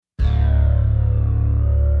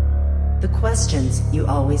questions you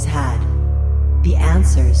always had. The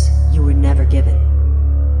answers you were never given.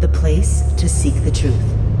 The place to seek the truth.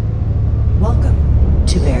 Welcome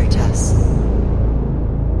to Veritas.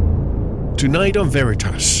 Tonight on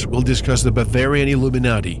Veritas, we'll discuss the Bavarian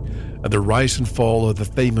Illuminati and the rise and fall of the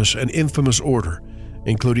famous and infamous order,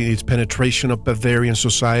 including its penetration of Bavarian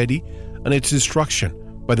society and its destruction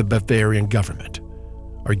by the Bavarian government.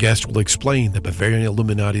 Our guest will explain the Bavarian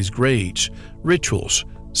Illuminati's grades, rituals,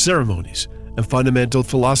 ceremonies, and fundamental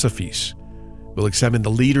philosophies. We'll examine the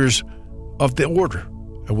leaders of the order,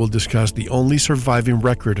 and we'll discuss the only surviving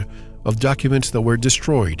record of documents that were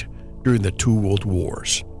destroyed during the two world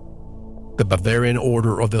wars. The Bavarian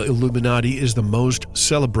Order of the Illuminati is the most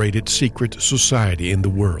celebrated secret society in the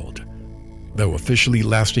world. Though officially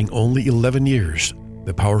lasting only 11 years,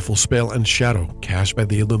 the powerful spell and shadow cast by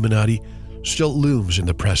the Illuminati still looms in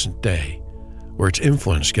the present day, where its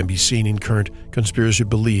influence can be seen in current conspiracy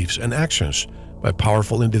beliefs and actions by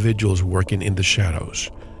powerful individuals working in the shadows.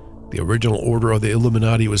 The original Order of the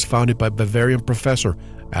Illuminati was founded by Bavarian professor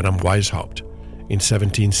Adam Weishaupt in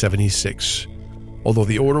 1776. Although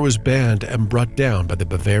the order was banned and brought down by the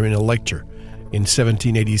Bavarian Elector in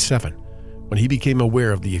 1787, when he became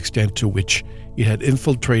aware of the extent to which it had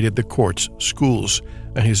infiltrated the courts, schools,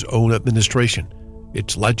 and his own administration,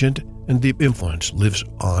 its legend and deep influence lives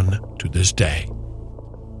on to this day.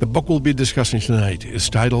 The book we'll be discussing tonight is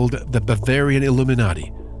titled The Bavarian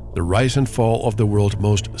Illuminati, The Rise and Fall of the World's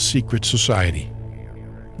Most Secret Society.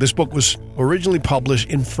 This book was originally published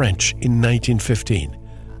in French in 1915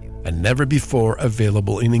 and never before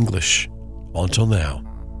available in English until now.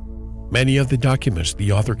 Many of the documents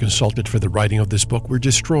the author consulted for the writing of this book were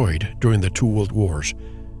destroyed during the two world wars,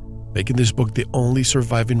 making this book the only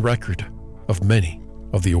surviving record of many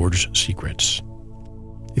of the Order's secrets.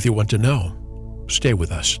 If you want to know, stay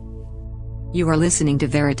with us. You are listening to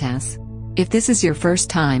Veritas. If this is your first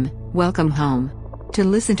time, welcome home. To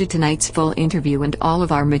listen to tonight's full interview and all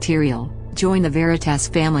of our material, join the Veritas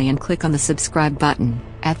family and click on the subscribe button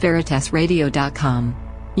at veritasradio.com.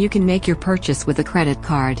 You can make your purchase with a credit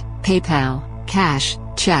card, PayPal, cash,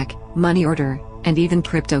 check, money order, and even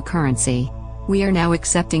cryptocurrency. We are now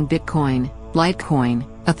accepting Bitcoin, Litecoin,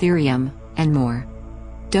 Ethereum, and more.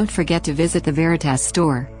 Don't forget to visit the Veritas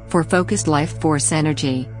store for focused life force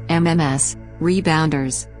energy, MMS,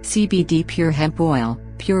 rebounders, CBD pure hemp oil,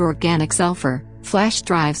 pure organic sulfur, flash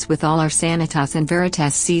drives with all our Sanitas and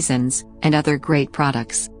Veritas seasons, and other great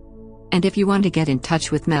products. And if you want to get in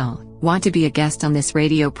touch with Mel, want to be a guest on this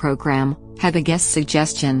radio program, have a guest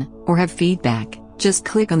suggestion, or have feedback, just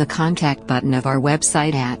click on the contact button of our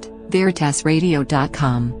website at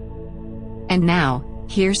veritasradio.com. And now,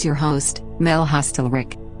 here's your host, Mel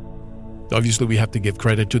Hostelrick. Obviously, we have to give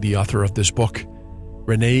credit to the author of this book,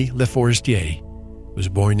 René Leforestier, was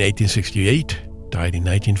born in 1868, died in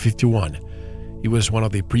 1951. He was one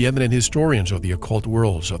of the preeminent historians of the occult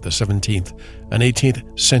worlds of the 17th and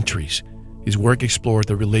 18th centuries. His work explored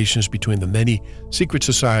the relations between the many secret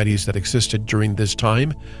societies that existed during this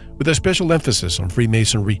time, with a special emphasis on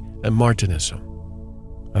Freemasonry and Martinism.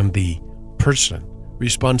 And the person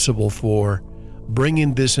responsible for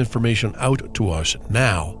bringing this information out to us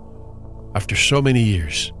now, after so many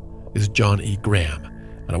years, is John E. Graham,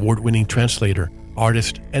 an award-winning translator,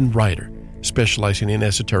 artist, and writer, specializing in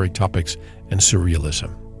esoteric topics and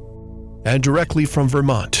surrealism. And directly from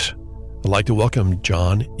Vermont, I'd like to welcome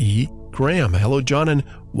John E. Graham. Hello, John, and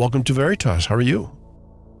welcome to Veritas. How are you?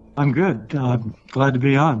 I'm good. Glad to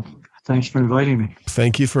be on. Thanks for inviting me.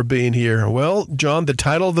 Thank you for being here. Well, John, the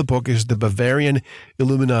title of the book is The Bavarian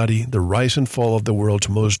Illuminati, The Rise and Fall of the World's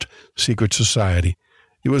Most Secret Society.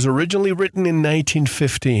 It was originally written in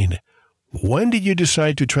 1915. When did you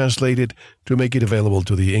decide to translate it to make it available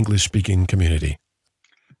to the English-speaking community?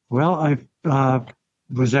 Well, I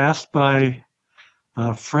was asked by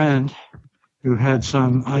a friend who had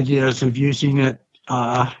some ideas of using it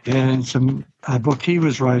in a book he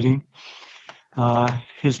was writing.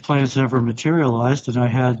 His plans never materialized, and I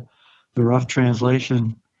had the rough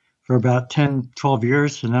translation for about 10, 12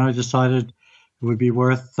 years, and then I decided it would be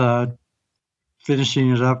worth finishing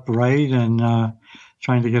it up right and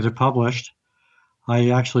trying to get it published. I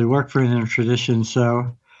actually work for an tradition,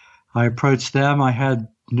 so I approached them. I had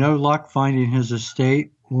no luck finding his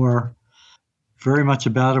estate or very much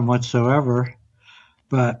about him whatsoever.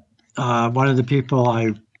 But one of the people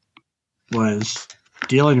I was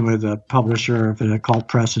dealing with, a publisher of an occult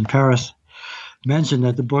press in Paris, mentioned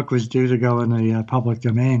that the book was due to go in the public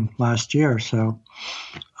domain last year. So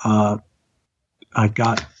I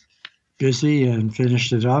got busy and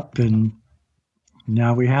finished it up, and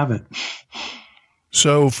now we have it.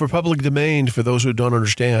 So for public domain, for those who don't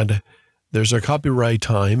understand, there's a copyright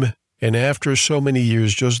time, and after so many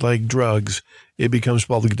years, just like drugs, it becomes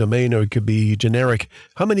public domain, or it could be generic.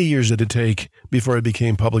 How many years did it take before it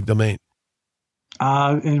became public domain?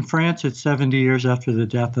 In France, it's 70 years after the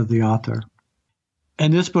death of the author.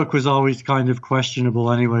 And this book was always kind of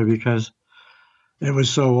questionable anyway, because it was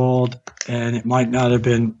so old, and it might not have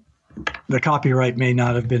been, the copyright may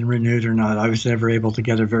not have been renewed or not. I was never able to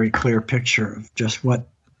get a very clear picture of just what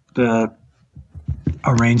the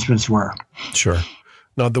arrangements were. Sure.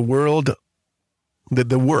 Now, the word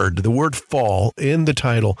fall in the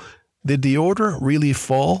title, did the order really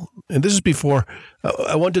fall? And this is before,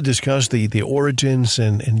 I want to discuss the origins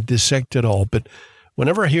and dissect it all, but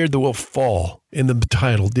whenever I hear the word fall in the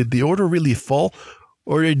title, did the order really fall,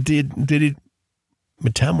 or did it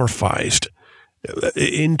metamorphosed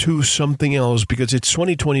into something else? Because it's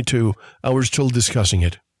 2022, and we're still discussing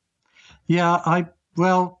it. Yeah,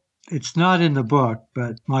 it's not in the book,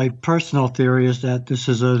 but my personal theory is that this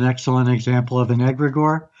is an excellent example of an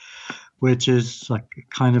egregore, which is like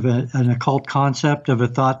kind of an occult concept of a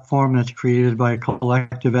thought form that's created by a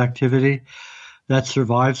collective activity that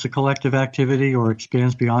survives the collective activity or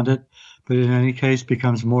expands beyond it, but in any case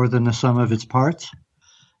becomes more than the sum of its parts.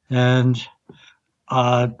 And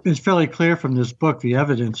it's fairly clear from this book, the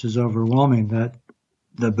evidence is overwhelming, that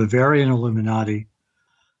the Bavarian Illuminati,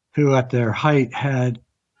 who at their height had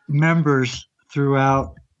members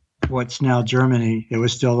throughout what's now Germany, it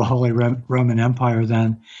was still the Holy Roman Empire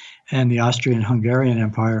then, and the Austrian-Hungarian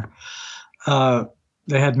Empire.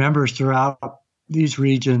 They had members throughout these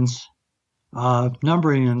regions,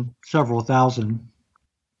 numbering in several thousand,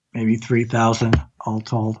 maybe 3,000 all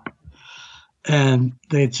told. And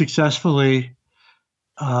they had successfully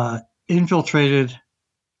infiltrated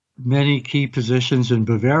many key positions in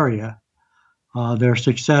Bavaria. Their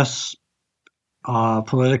success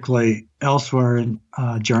politically elsewhere in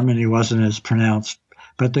Germany wasn't as pronounced,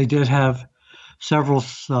 but they did have several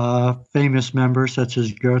famous members, such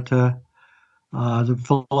as Goethe, the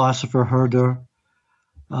philosopher Herder,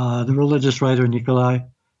 the religious writer Nikolai,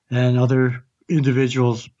 and other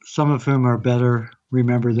individuals, some of whom are better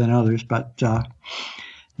remembered than others. But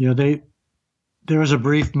there was a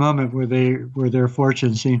brief moment where their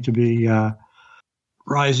fortune seemed to be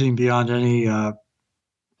rising beyond any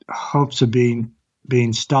hopes of being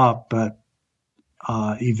stopped, but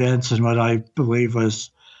events and what I believe was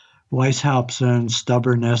Weishaupt's own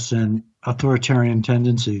stubbornness and authoritarian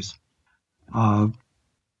tendencies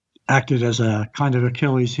acted as a kind of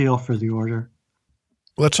Achilles heel for the order.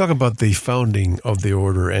 Let's talk about the founding of the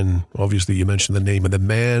order, and obviously you mentioned the name of the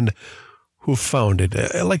man who founded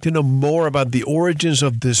it. I'd like to know more about the origins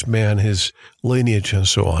of this man, his lineage, and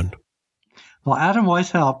so on. Well, Adam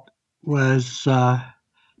Weishaupt was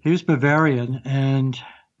Bavarian, and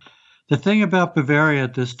the thing about Bavaria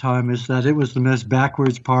at this time is that it was the most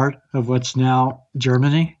backwards part of what's now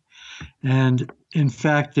Germany. And in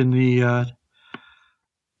fact, in the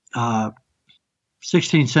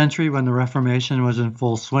 16th century, when the Reformation was in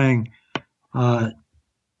full swing,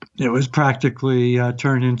 it was practically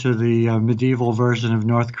turned into the medieval version of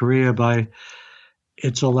North Korea by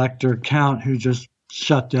its elector count, who just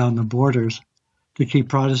shut down the borders to keep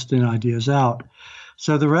Protestant ideas out.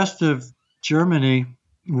 So the rest of Germany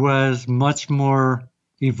was much more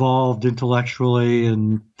evolved intellectually,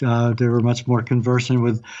 and they were much more conversant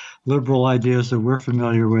with liberal ideas that we're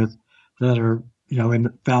familiar with, that are,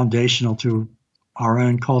 foundational to our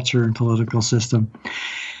own culture and political system.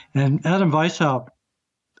 And Adam Weishaupt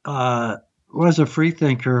was a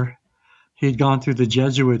freethinker. He'd gone through the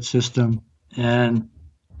Jesuit system, and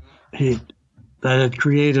that had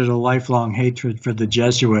created a lifelong hatred for the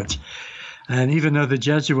Jesuits. And even though the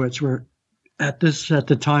Jesuits were at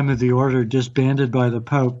the time of the order disbanded by the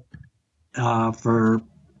Pope for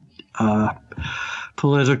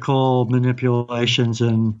political manipulations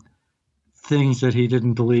and things that he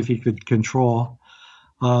didn't believe he could control,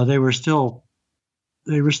 they were still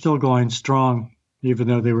going strong, even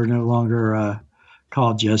though they were no longer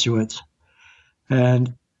called Jesuits.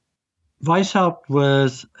 And Weishaupt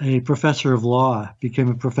was a professor of law, became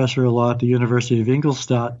a professor of law at the University of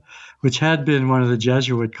Ingolstadt, which had been one of the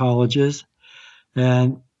Jesuit colleges.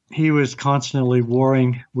 And he was constantly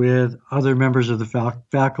warring with other members of the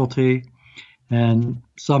faculty and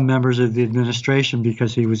some members of the administration,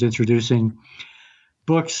 because he was introducing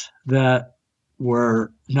books that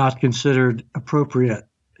were not considered appropriate.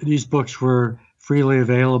 These books were freely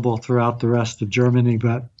available throughout the rest of Germany,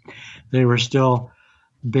 but they were still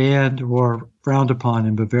banned or frowned upon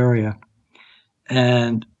in Bavaria.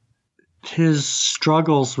 And his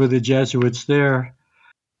struggles with the Jesuits there,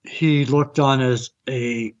 he looked on as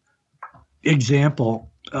a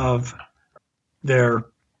example of their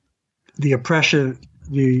oppressive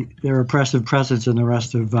presence in the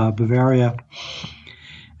rest of Bavaria,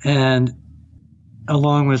 and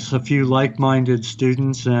along with a few like-minded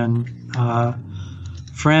students and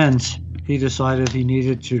friends, he decided he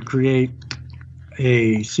needed to create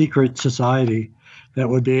a secret society that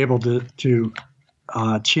would be able to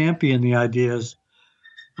champion the ideas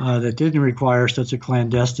that didn't require such a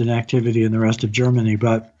clandestine activity in the rest of Germany,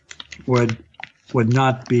 but would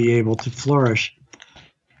not be able to flourish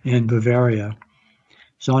in Bavaria.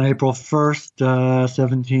 So on April 1st,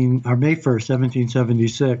 May 1st,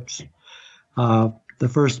 1776, the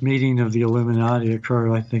first meeting of the Illuminati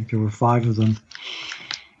occurred. I think there were 5 of them.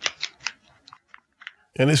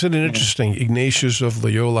 And isn't it interesting? Ignatius of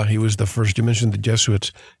Loyola, he was the first. You mentioned the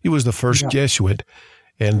Jesuits. He was the first Jesuit,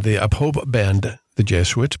 and a Pope banned the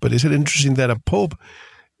Jesuits. But is it interesting that a Pope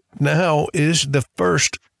now is the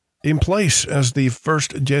first in place as the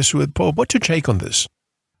first Jesuit Pope? What's your take on this?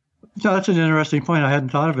 No, that's an interesting point. I hadn't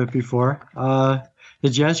thought of it before. The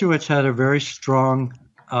Jesuits had a very strong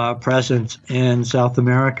presence in South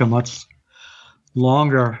America, much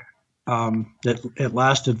longer. It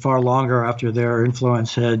lasted far longer after their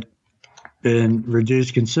influence had been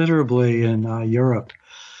reduced considerably in Europe.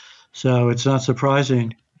 So it's not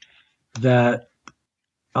surprising that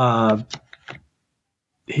a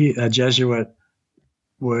Jesuit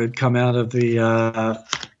would come out of the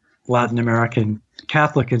Latin American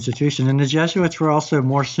Catholic institution. And the Jesuits were also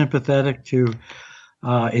more sympathetic to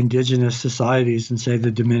indigenous societies than, say,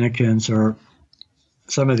 the Dominicans or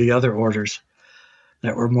some of the other orders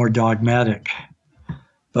that were more dogmatic.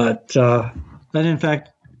 But then, in fact,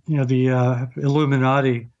 the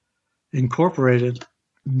Illuminati incorporated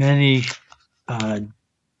many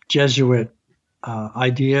Jesuit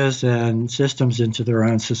ideas and systems into their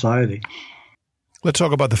own society. Let's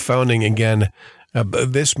talk about the founding again.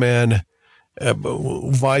 This man,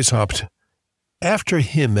 Weishaupt, after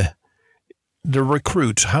him, the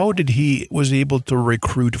recruits, how did he was able to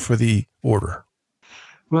recruit for the order?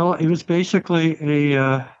 Well, it was basically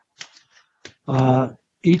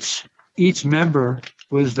each member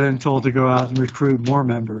was then told to go out and recruit more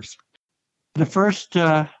members. The first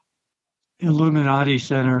Illuminati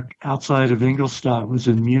center outside of Ingolstadt was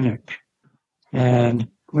in Munich, and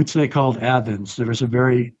which they called Athens. There was a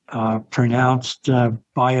very pronounced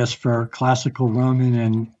bias for classical Roman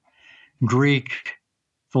and Greek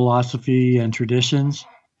philosophy and traditions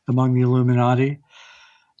among the Illuminati.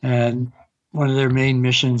 And one of their main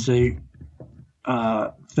missions they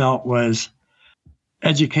felt was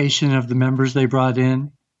education of the members they brought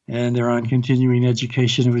in and their own continuing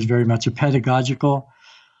education. It was very much a pedagogical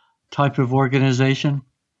type of organization.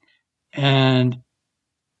 And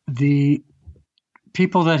the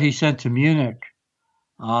people that he sent to Munich,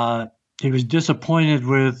 he was disappointed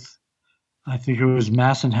with, I think it was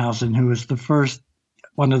Massenhausen, who was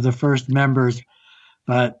one of the first members,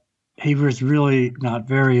 but he was really not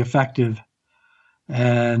very effective.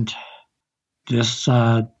 And this,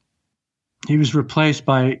 he was replaced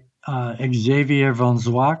by Xavier von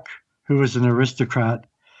Zwack, who was an aristocrat,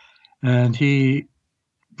 and he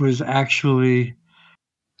was actually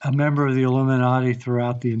a member of the Illuminati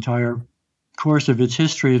throughout the entire course of its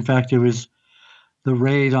history. In fact, it was the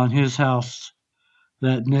raid on his house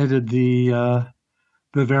that netted the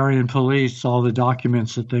Bavarian police all the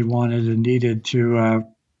documents that they wanted and needed to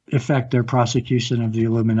effect their prosecution of the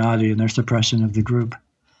Illuminati and their suppression of the group.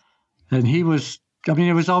 And it was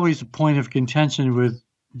always a point of contention with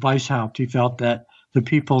Weishaupt. He felt that the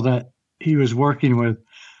people that he was working with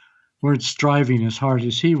weren't striving as hard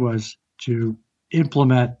as he was to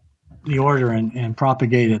implement the order and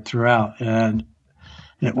propagate it throughout. And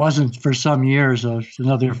it wasn't for some years,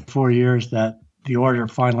 another 4 years, that the order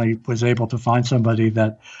finally was able to find somebody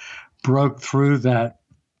that broke through that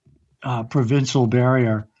provincial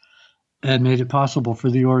barrier and made it possible for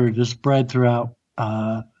the order to spread throughout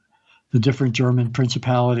the different German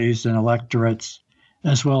principalities and electorates,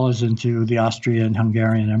 as well as into the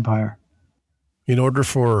Austrian-Hungarian Empire. In order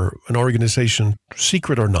for an organization,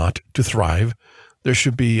 secret or not, to thrive, there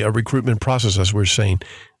should be a recruitment process, as we're saying.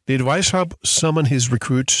 Did Weishaupt summon his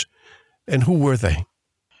recruits, and who were they?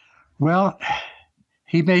 Well,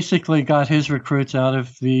 he basically got his recruits out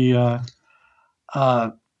of the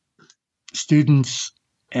students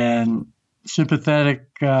and sympathetic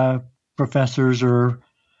professors or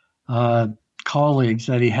colleagues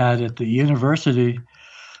that he had at the university.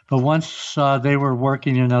 But once they were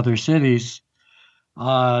working in other cities,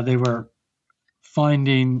 they were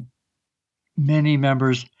finding many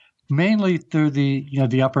members, mainly through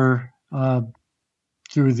the upper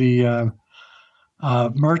through the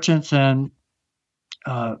merchants and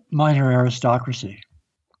minor aristocracy.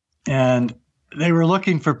 And they were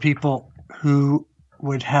looking for people who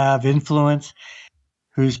would have influence,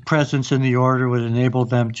 whose presence in the order would enable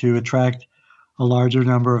them to attract a larger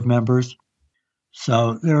number of members.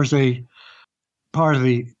 So there was a part of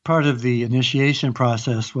the initiation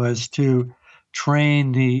process was to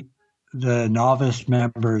train the novice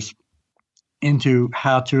members into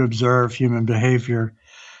how to observe human behavior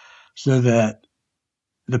so that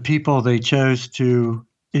the people they chose to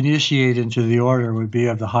initiate into the order would be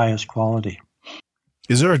of the highest quality.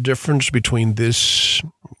 Is there a difference between this,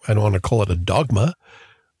 I don't want to call it a dogma,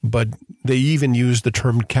 but they even use the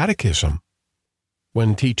term catechism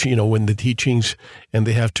when teaching, when the teachings, and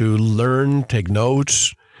they have to learn, take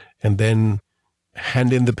notes, and then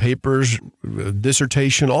hand in the papers,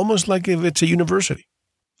 dissertation, almost like if it's a university.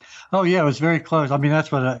 Oh yeah, it was very close. I mean,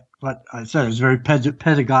 that's what I said. It was very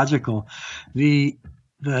pedagogical. The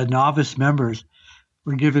novice members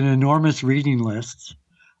were given enormous reading lists.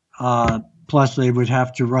 Plus, they would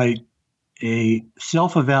have to write a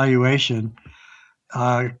self-evaluation,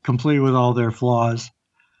 complete with all their flaws,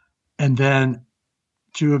 and then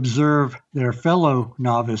to observe their fellow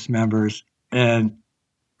novice members and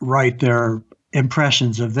write their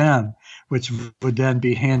impressions of them, which would then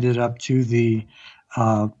be handed up to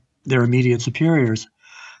their immediate superiors,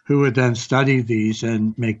 who would then study these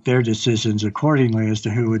and make their decisions accordingly as to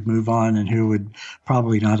who would move on and who would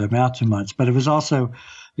probably not amount to much. But it was also,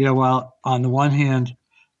 while on the one hand,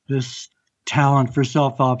 this talent for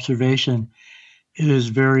self-observation, it is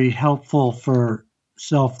very helpful for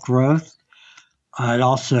self-growth. It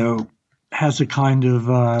also has a kind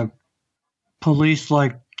of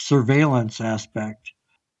police-like surveillance aspect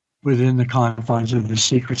within the confines of the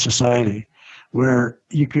secret society, where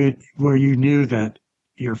you knew that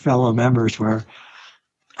your fellow members were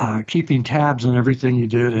keeping tabs on everything you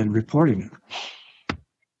did and reporting it.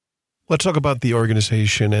 Let's talk about the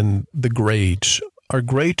organization and the grades. Are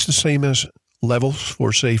grades the same as levels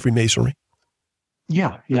for, say, Freemasonry?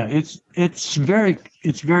 Yeah. It's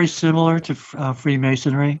very similar to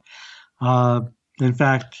Freemasonry. In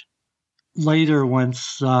fact, later,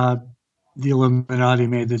 once the Illuminati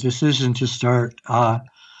made the decision to start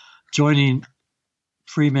joining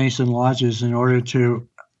Freemason lodges in order to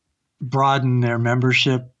broaden their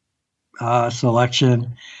membership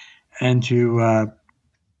selection and to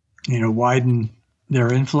widen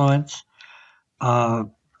their influence, there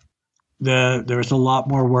was a lot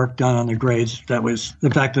more work done on the grades. That was,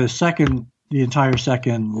 in fact, the entire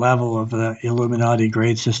second level of the Illuminati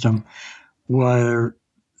grade system were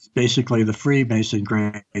basically the Freemason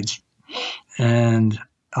grades. And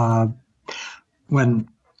when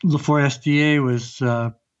Le Forestier was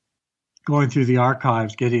going through the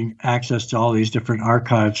archives, getting access to all these different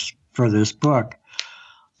archives for this book,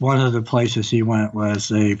 one of the places he went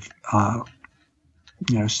was a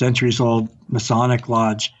centuries-old Masonic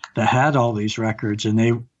lodge that had all these records, and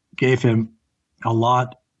they gave him a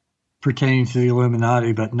lot pertaining to the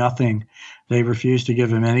Illuminati, but nothing. They refused to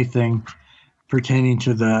give him anything pertaining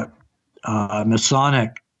to the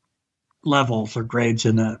Masonic levels or grades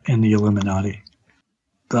in the Illuminati.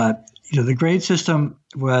 But the grade system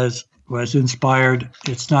was inspired.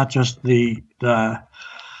 It's not just the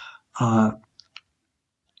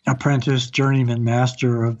apprentice, journeyman,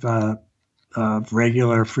 master of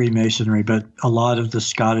regular Freemasonry, but a lot of the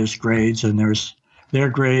Scottish grades, and their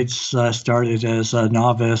grades started as a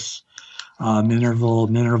novice, Minerval,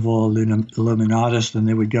 Illuminatus, and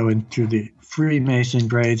they would go into the Freemason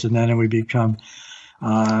grades, and then it would become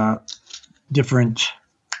different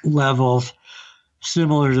levels,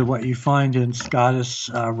 similar to what you find in Scottish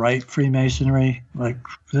Rite Freemasonry, like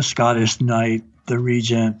the Scottish Knight, the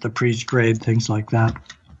Regent, the priest grade, things like that.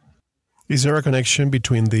 Is there a connection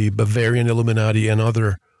between the Bavarian Illuminati and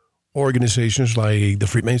other organizations like the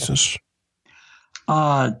Freemasons?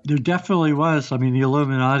 There definitely was. I mean, the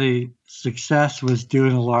Illuminati success was due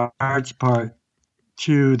in a large part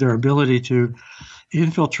to their ability to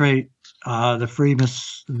infiltrate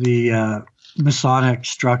the Masonic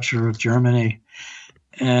structure of Germany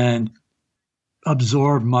and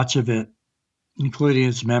absorb much of it, including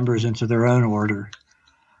its members, into their own order,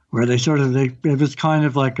 where it was kind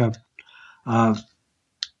of like a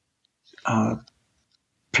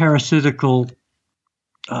parasitical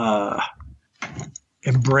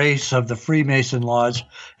embrace of the Freemason Lodge,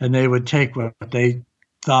 and they would take what they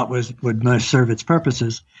thought would most serve its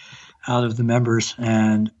purposes out of the members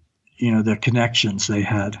and the connections they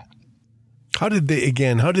had. How did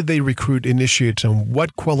they recruit initiates, and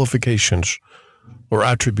what qualifications or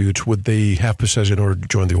attributes would they have possessed in order to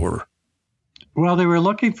join the order? Well, they were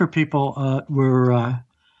looking for people who were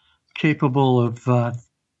capable of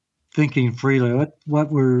thinking freely,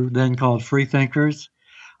 what were then called free thinkers.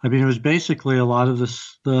 I mean, it was basically a lot of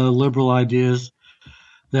the liberal ideas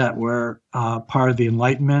that were part of the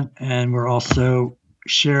Enlightenment and were also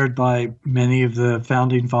shared by many of the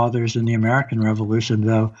founding fathers in the American Revolution,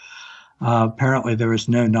 though apparently there was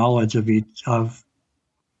no knowledge of the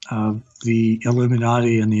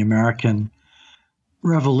Illuminati and the American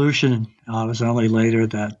Revolution. It was only later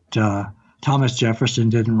that Thomas Jefferson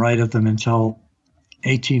didn't write of them until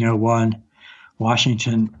 1801.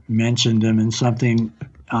 Washington mentioned them in something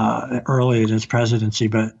early in his presidency,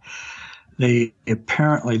 but they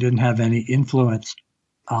apparently didn't have any influence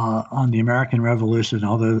on the American Revolution,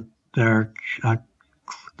 although the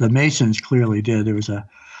Masons clearly did. There was a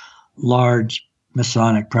large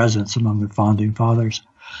Masonic presence among the founding fathers.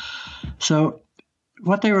 So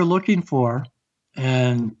what they were looking for,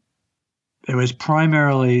 and it was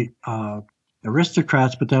primarily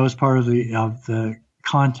aristocrats, but that was part of the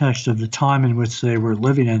context of the time in which they were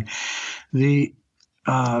living in. The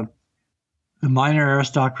minor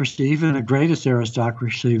aristocracy, even the greatest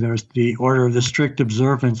aristocracy, there was the Order of the Strict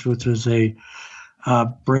Observance, which was a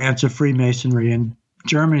branch of Freemasonry in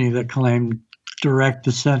Germany that claimed direct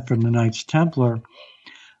descent from the Knights Templar.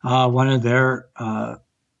 One of their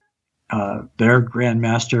Grand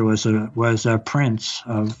Master was a prince,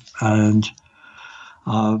 and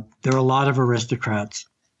there were a lot of aristocrats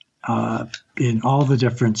in all the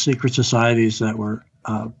different secret societies that were.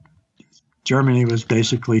 Germany was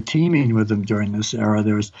basically teeming with them during this era.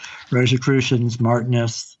 There was Rosicrucians,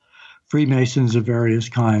 Martinists, Freemasons of various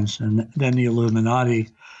kinds, and then the Illuminati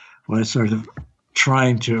was sort of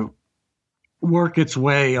trying to work its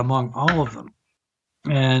way among all of them.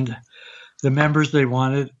 And the members they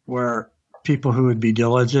wanted were people who would be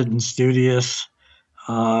diligent and studious,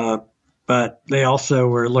 but they also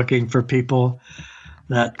were looking for people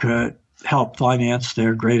that could help finance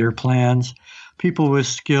their greater plans, people with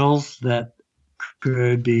skills that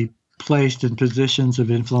could be placed in positions of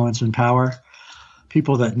influence and power,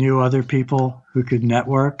 people that knew other people who could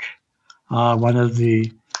network. One of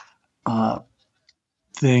the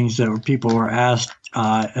things that people were asked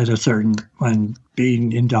when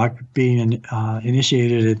being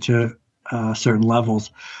initiated into certain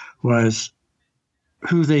levels was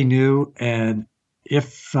who they knew, and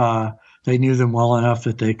if they knew them well enough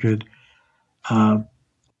that they could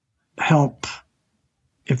help,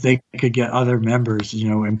 if they could get other members,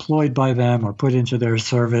 employed by them or put into their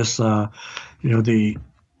service. The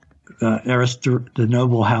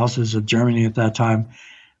noble houses of Germany at that time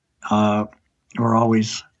were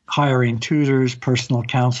always hiring tutors, personal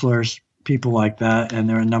counselors, people like that. And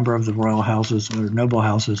there are a number of the royal houses or noble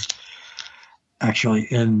houses, actually,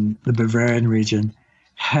 in the Bavarian region,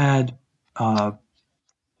 had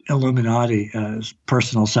Illuminati as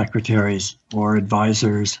personal secretaries or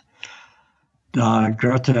advisors.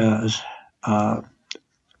 Goethe, as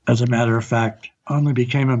a matter of fact, only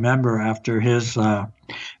became a member after his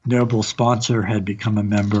noble sponsor had become a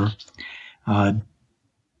member.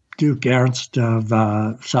 Duke Ernst of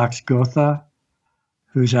Saxe-Gotha,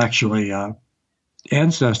 who's actually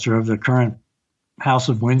ancestor of the current House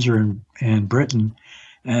of Windsor in Britain,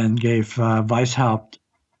 and gave Weishaupt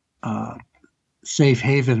safe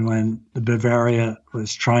haven when the Bavaria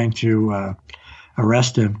was trying to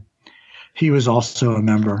arrest him. He was also a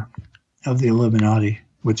member of the Illuminati,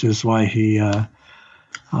 which is why he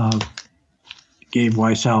gave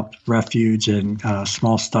Weishaupt refuge and a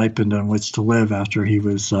small stipend on which to live after he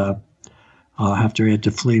had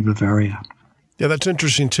to flee Bavaria. Yeah, that's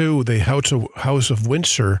interesting too. The House of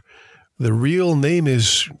Windsor. The real name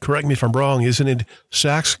is, correct me if I'm wrong, isn't it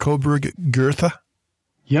Saxe-Coburg-Gotha?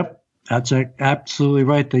 Yep, that's absolutely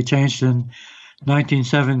right. They changed in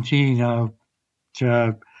 1917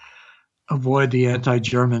 to avoid the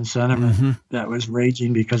anti-German sentiment that was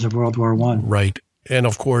raging because of World War I. Right. And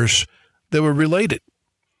of course, they were related.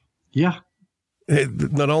 Yeah.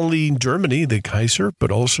 Not only in Germany, the Kaiser,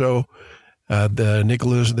 but also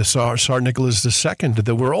the Tsar Nicholas II.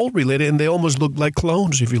 They were all related, and they almost looked like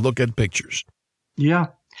clones if you look at pictures. Yeah.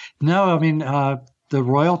 No, I mean, the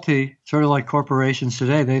royalty, sort of like corporations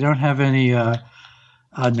today, they don't have any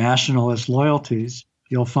nationalist loyalties.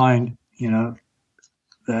 You'll find,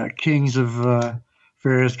 the kings of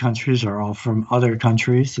various countries are all from other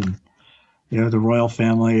countries, and the royal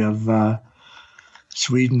family of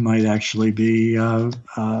Sweden might actually be.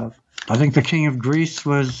 I think the king of Greece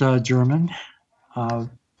was German,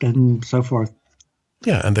 and so forth.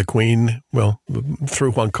 Yeah, and the queen, well,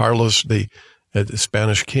 through Juan Carlos, the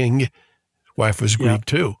Spanish king, wife was Greek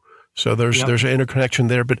too. So there's an interconnection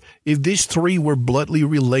there. But if these three were bloodly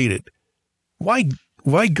related, why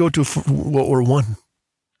Why go to World War One?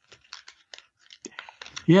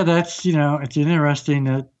 Yeah, that's, it's interesting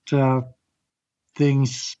that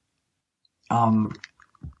things,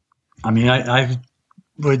 I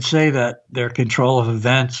would say that their control of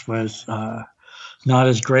events was not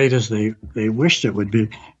as great as they wished it would be.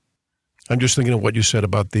 I'm just thinking of what you said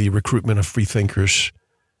about the recruitment of free thinkers.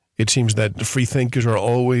 It seems that the free thinkers are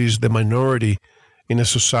always the minority in a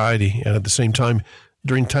society. And at the same time,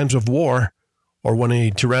 during times of war or when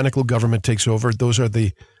a tyrannical government takes over, those are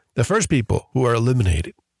the first people who are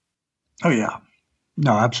eliminated. Oh, yeah.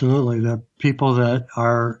 No, absolutely. The people that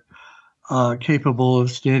are capable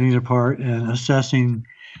of standing apart and assessing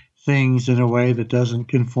things in a way that doesn't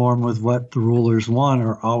conform with what the rulers want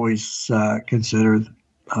are always considered,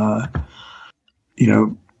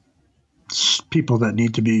 people that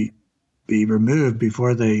need to be removed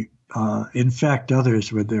before they infect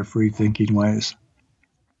others with their free thinking ways.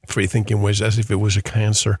 Free thinking ways, as if it was a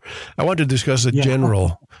cancer. I want to discuss the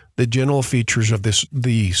general features of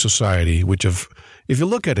the society, which if you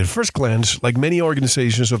look at it first glance, like many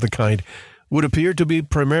organizations of the kind, would appear to be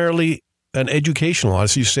primarily an educational,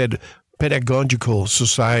 as you said, pedagogical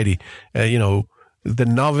society. The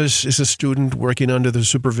novice is a student working under the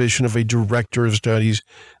supervision of a director of studies.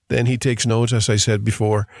 Then he takes notes, as I said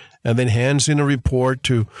before, and then hands in a report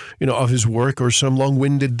of his work or some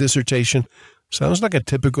long-winded dissertation. Sounds like a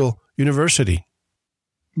typical university.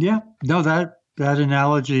 Yeah, no, that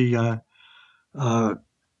analogy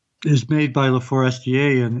is made by Le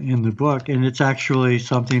Forestier in the book, and it's actually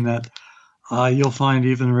something that you'll find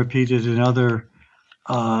even repeated in other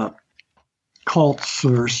cults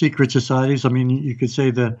or secret societies. I mean, you could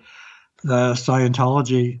say the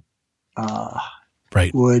Scientology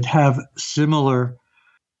would have similar,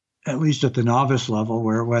 at least at the novice level,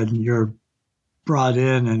 where when you're brought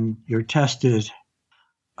in and you're tested,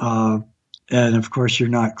 and of course you're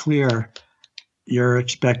not clear, you're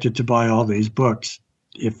expected to buy all these books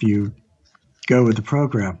if you go with the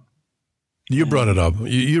program. You brought it up.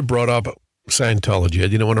 You brought up Scientology. I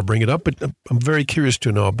didn't want to bring it up, but I'm very curious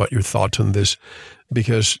to know about your thoughts on this,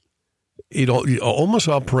 because it almost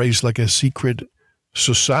operates like a secret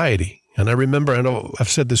society. And I remember, I know I've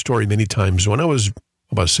said this story many times, when I was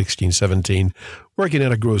about 16, 17, working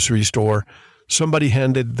at a grocery store, somebody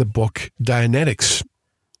handed the book Dianetics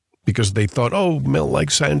because they thought, Mel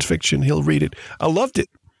likes science fiction, he'll read it. I loved it.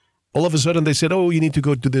 All of a sudden they said, you need to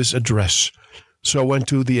go to this address. So I went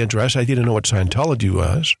to the address. I didn't know what Scientology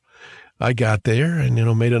was. I got there and,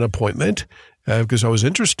 made an appointment because I was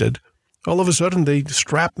interested. All of a sudden they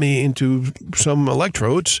strapped me into some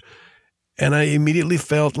electrodes, and I immediately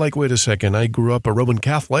felt like, wait a second, I grew up a Roman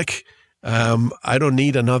Catholic. I don't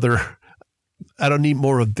need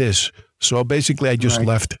more of this. So basically, I just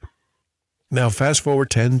left. Now, fast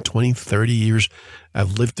forward 10, 20, 30 years,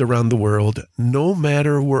 I've lived around the world. No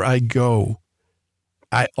matter where I go,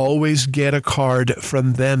 I always get a card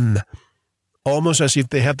from them, almost as if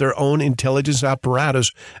they have their own intelligence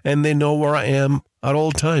apparatus and they know where I am at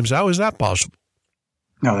all times. How is that possible?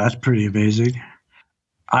 No, that's pretty amazing.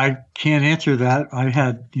 I can't answer that. I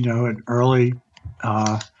had, an early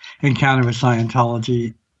encounter with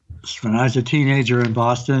Scientology when I was a teenager in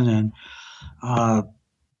Boston, and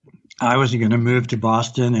I wasn't going to move to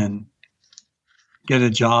Boston and get a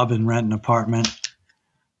job and rent an apartment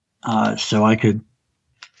so I could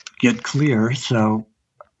get clear. So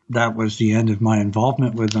that was the end of my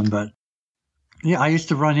involvement with them. But yeah, I used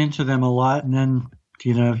to run into them a lot. And then,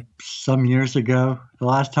 some years ago, the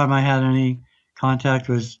last time I had any contact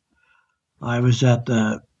was I was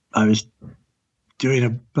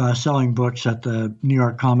doing selling books at the New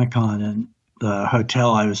York Comic Con, and the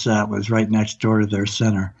hotel I was at was right next door to their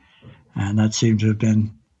center, and that seemed to have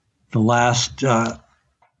been the last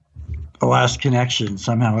connection.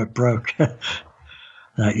 Somehow it broke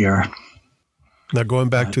that year. Now, going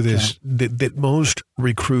back to this, did most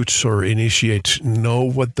recruits or initiates know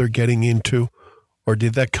what they're getting into, or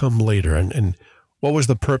did that come later? And what was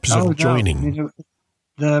the purpose of joining?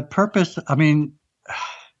 The purpose,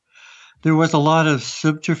 there was a lot of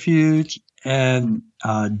subterfuge and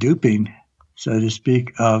duping, so to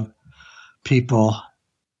speak, of people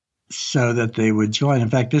so that they would join. In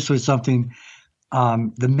fact, this was something,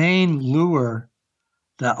 the main lure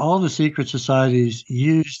that all the secret societies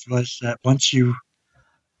used was that once you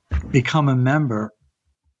become a member,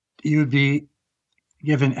 you would be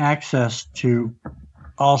given access to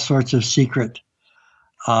all sorts of secret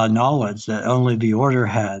knowledge that only the order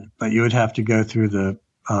had, but you would have to go through the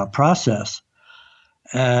process.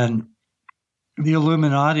 And the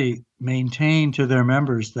Illuminati maintained to their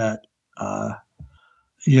members that,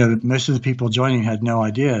 most of the people joining had no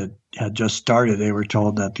idea had just started. They were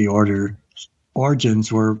told that the order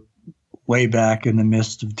origins were way back in the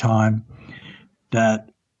midst of time, that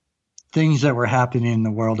things that were happening in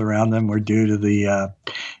the world around them were due to the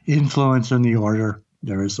influence in the order.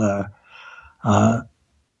 There was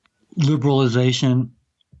liberalization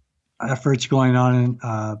efforts going on in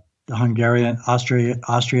the Hungarian, Austria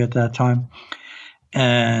at that time.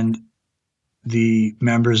 And the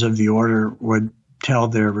members of the order would tell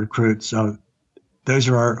their recruits, "So those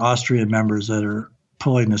are our Austrian members that are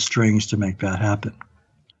pulling the strings to make that happen."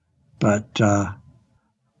 But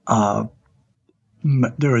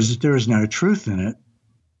there was no truth in it.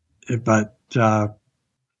 But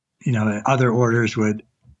other orders would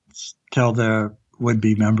tell their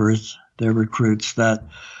would-be members, their recruits, that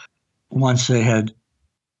once they had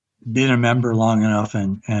been a member long enough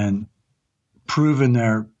and proven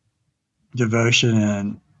their devotion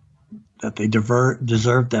and that they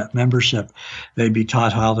deserved that membership, they'd be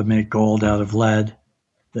taught how to make gold out of lead.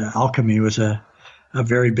 The alchemy was a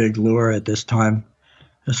very big lure at this time,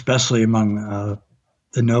 especially among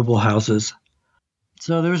the noble houses.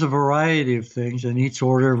 So there's a variety of things, and each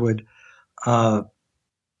order would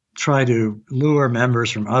try to lure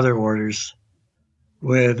members from other orders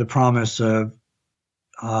with the promise of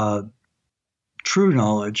true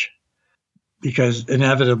knowledge, because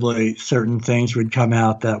inevitably certain things would come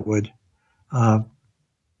out that would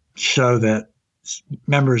show that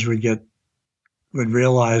members would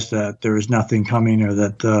realize that there was nothing coming, or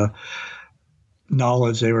that the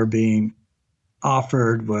knowledge they were being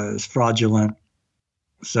offered was fraudulent.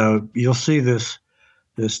 So you'll see this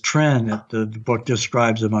trend that the book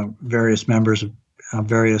describes among various members of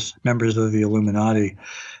the Illuminati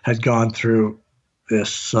had gone through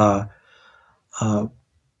this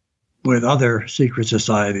with other secret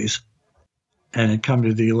societies, and had come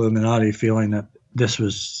to the Illuminati feeling that this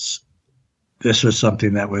was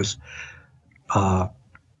something that was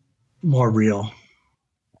more real.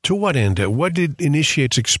 To what end? What did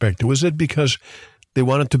initiates expect? Was it because they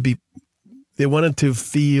wanted to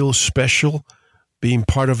feel special, being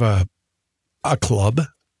part of a club?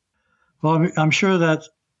 Well, I'm sure that's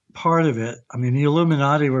part of it. I mean, the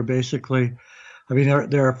Illuminati were basically,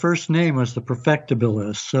 their first name was the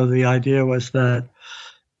Perfectibilists. So the idea was that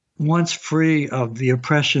once free of the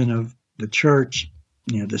oppression of the church,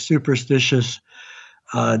 the superstitious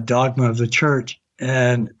dogma of the church,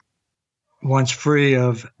 and once free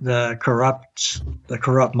of the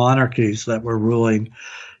corrupt monarchies that were ruling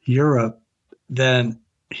Europe, then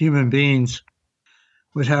human beings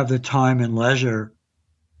would have the time and leisure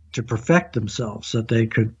to perfect themselves, that they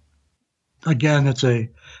could, again, it's a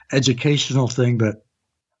educational thing, but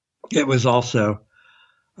it was also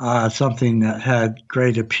something that had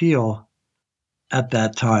great appeal at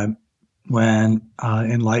that time, when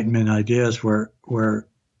Enlightenment ideas were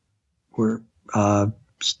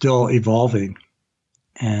still evolving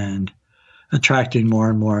and attracting more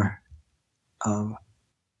and more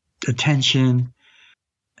attention,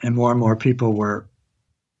 and more people were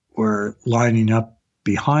lining up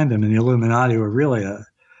behind them. And the Illuminati were really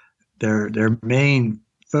their main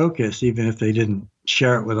focus, even if they didn't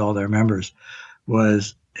share it with all their members,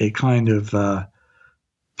 was a kind of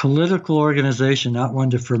political organization, not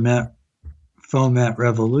one to foment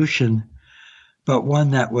revolution, but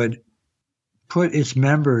one that would put its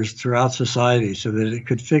members throughout society so that it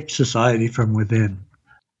could fix society from within.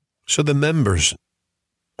 So the members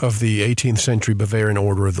of the 18th century Bavarian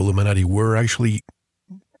Order of the Illuminati were actually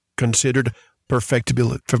considered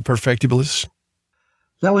perfectibilists?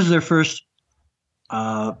 That was their first,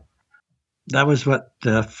 that was what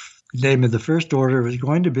the name of the first order was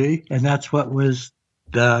going to be, and that's what was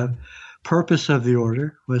the purpose of the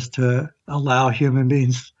order, was to allow human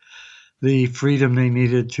beings the freedom they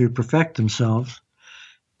needed to perfect themselves.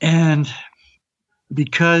 And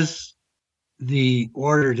because the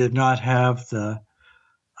order did not have the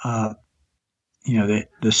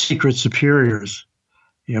secret superiors,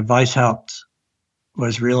 Weishaupt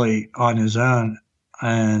was really on his own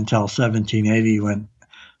until 1780, when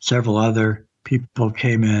several other people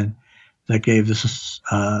came in that gave this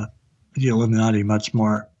the Illuminati much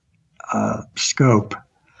more scope.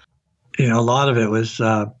 A lot of it was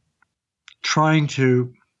trying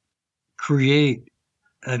to create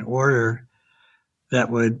an order that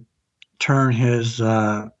would turn his,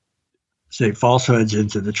 falsehoods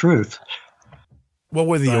into the truth. What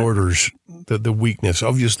were the orders, the weakness?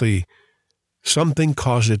 Obviously, something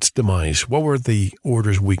caused its demise. What were the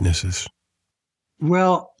order's weaknesses?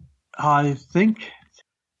 Well, I think,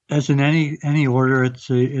 as in any order, it's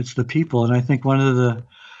the people. And I think one of the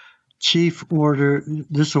chief order's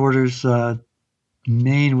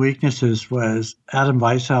main weaknesses was Adam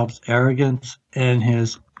Weishaupt's arrogance and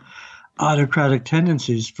his autocratic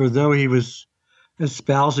tendencies. For though he was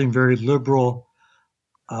espousing very liberal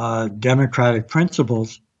democratic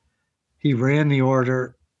principles, he ran the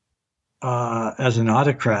order as an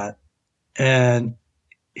autocrat, and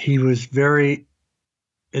he was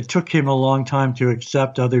it took him a long time to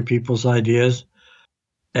accept other people's ideas,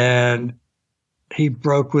 and he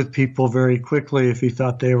broke with people very quickly if he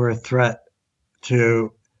thought they were a threat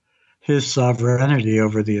to his sovereignty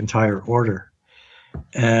over the entire order.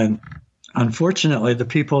 And unfortunately, the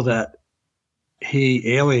people that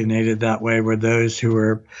he alienated that way were those who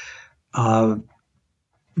were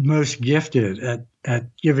most gifted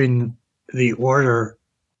at giving the order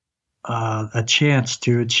a chance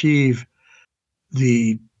to achieve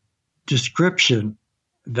the description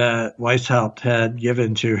that Weishaupt had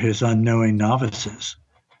given to his unknowing novices.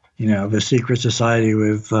 The secret society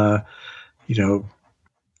with,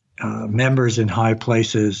 members in high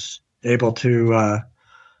places, able to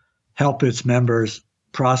help its members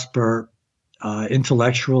prosper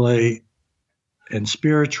intellectually and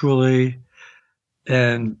spiritually,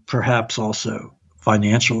 and perhaps also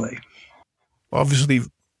financially. Obviously,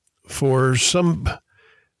 for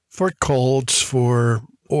cults, for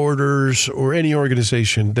orders, or any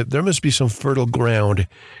organization, that there must be some fertile ground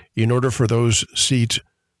in order for those seeds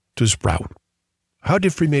to sprout. How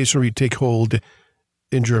did Freemasonry take hold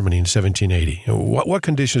in Germany in 1780? What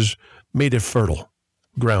conditions made it fertile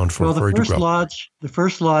ground for it to grow? The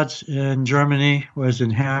first lodge in Germany was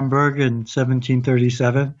in Hamburg in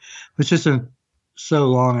 1737, which isn't so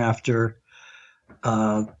long after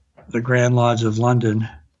the Grand Lodge of London.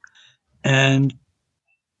 And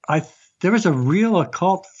there was a real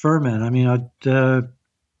occult ferment. I mean,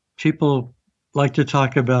 people like to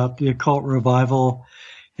talk about the occult revival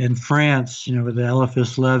in France, with the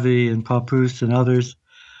Eliphas Levi and Papus and others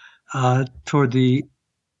toward the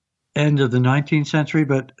end of the 19th century.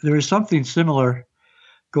 But there was something similar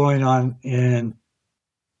going on in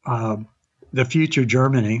the future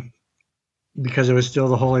Germany, because it was still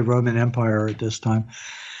the Holy Roman Empire at this time,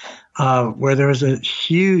 where there was a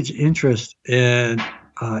huge interest in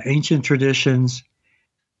ancient traditions,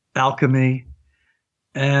 alchemy,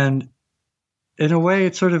 and in a way,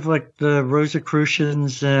 it's sort of like the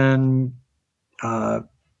Rosicrucians and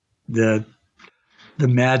the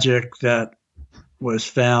magic that was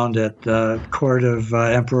found at the court of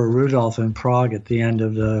Emperor Rudolf in Prague at the end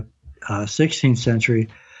of the 16th century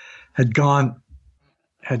had gone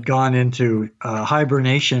into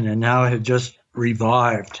hibernation, and now it had just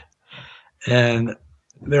revived. And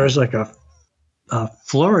there was like a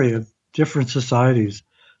flurry of different societies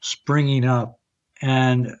springing up,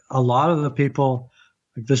 and a lot of the people,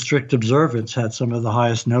 like the strict observance, had some of the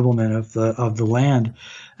highest noblemen of the land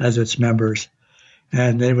as its members,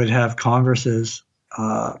 and they would have congresses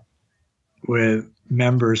with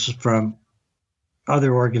members from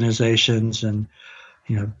other organizations, and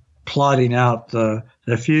plotting out the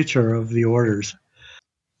future of the orders.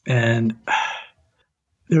 And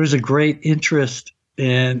there was a great interest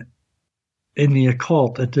in the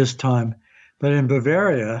occult at this time. But in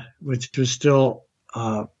Bavaria, which was still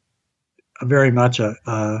very much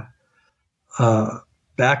a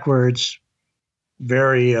backwards,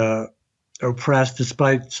 very oppressed,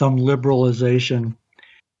 despite some liberalization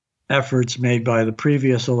efforts made by the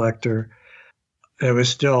previous elector, it was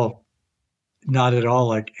still not at all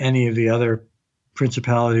like any of the other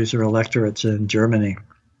principalities or electorates in Germany.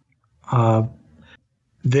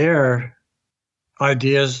 Their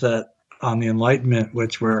ideas that on the Enlightenment,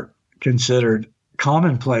 which were considered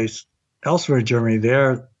commonplace elsewhere in Germany,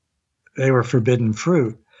 they were forbidden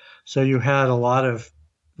fruit. So you had a lot of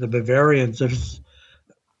the Bavarians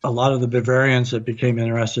that became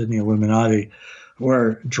interested in the Illuminati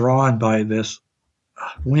were drawn by this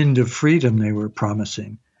wind of freedom they were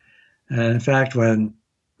promising. And in fact, when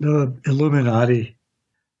the Illuminati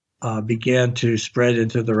began to spread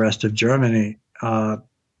into the rest of Germany, a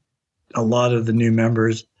lot of the new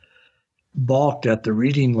members balked at the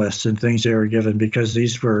reading lists and things they were given, because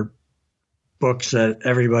these were books that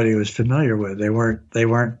everybody was familiar with.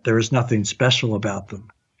 There was nothing special about them.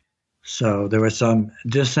 So there was some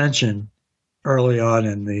dissension early on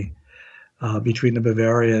in the between the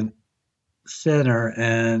Bavarian center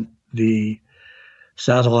and the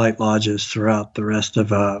satellite lodges throughout the rest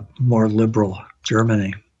of more liberal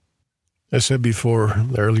Germany. I said before,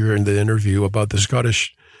 earlier in the interview, about the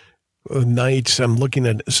Scottish Knights. I'm looking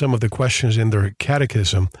at some of the questions in their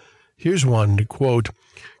catechism. Here's one, quote,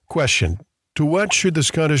 question: to what should the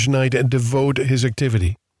Scottish Knight devote his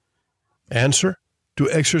activity? Answer: to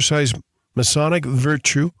exercise Masonic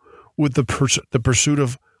virtue with the pursuit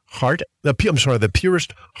of heart, the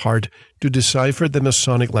purest heart, to decipher the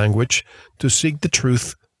Masonic language, to seek the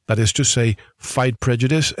truth, that is to say, fight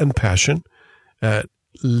prejudice and passion,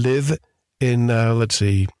 live in,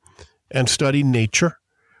 and study nature.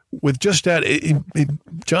 With just that,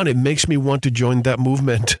 John, it makes me want to join that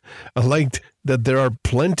movement. I liked that there are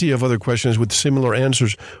plenty of other questions with similar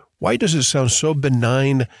answers. Why does it sound so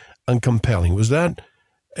benign and compelling? Was that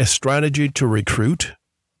a strategy to recruit?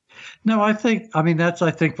 No, that's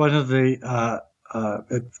one of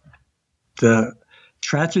the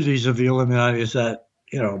tragedies of the Illuminati is that,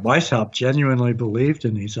 Weishaupt genuinely believed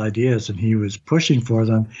in these ideas and he was pushing for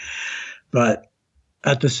them. But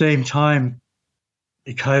at the same time,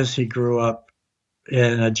 because he grew up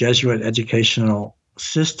in a Jesuit educational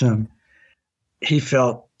system, he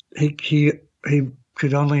felt he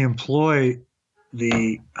could only employ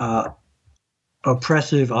the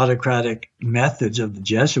oppressive autocratic methods of the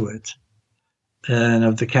Jesuits and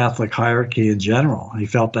of the Catholic hierarchy in general. He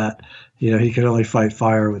felt that, he could only fight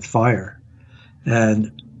fire with fire.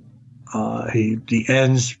 And the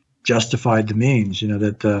ends justified the means,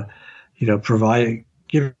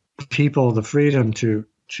 give people the freedom to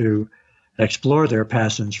explore their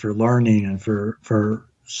passions for learning and for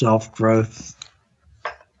self-growth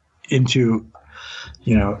into,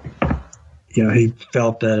 he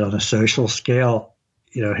felt that on a social scale,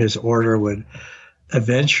 his order would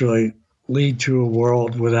eventually lead to a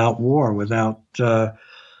world without war, without the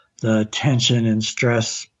tension and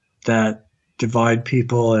stress that divide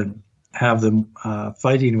people and have them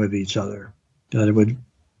fighting with each other. That it would,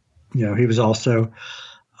 he was also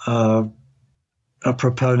a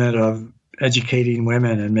proponent of educating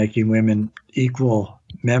women and making women equal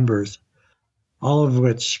members, all of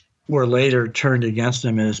which were later turned against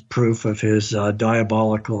him as proof of his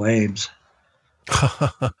diabolical aims.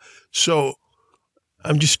 So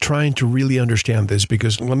I'm just trying to really understand this,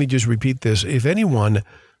 because let me just repeat this. If anyone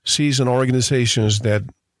sees an organization that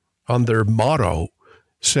on their motto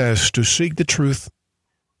says to seek the truth,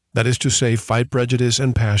 that is to say, fight prejudice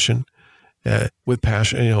and passion, with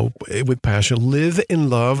passion, live in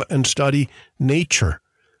love and study nature,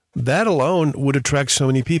 that alone would attract so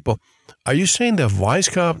many people. Are you saying that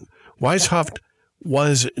Weishaupt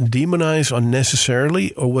was demonized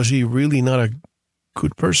unnecessarily, or was he really not a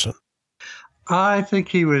good person? I think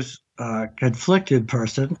he was a conflicted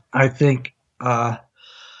person. I think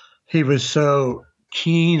he was so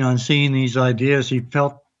keen on seeing these ideas. He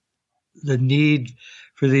felt the need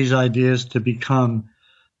for these ideas to become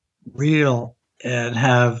real and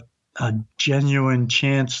have a genuine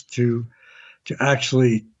chance to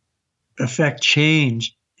actually affect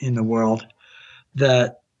change in the world,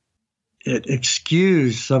 that it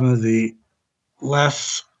excused some of the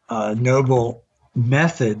less noble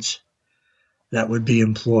methods that would be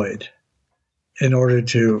employed in order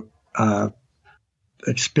to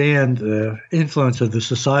expand the influence of the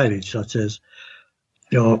society, such as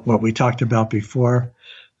what we talked about before,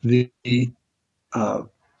 the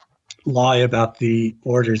lie about the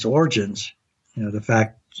order's origins, the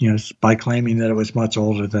fact, by claiming that it was much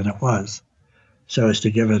older than it was, so as to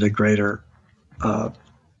give it a greater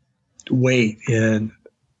weight in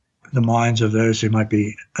the minds of those who might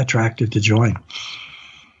be attracted to join.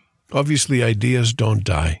 Obviously, ideas don't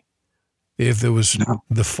die. If there was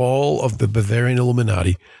the fall of the Bavarian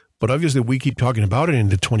Illuminati, but obviously we keep talking about it in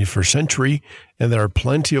the 21st century, and there are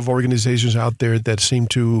plenty of organizations out there that seem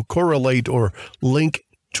to correlate or link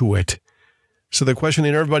to it. So the question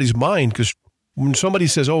in everybody's mind, because when somebody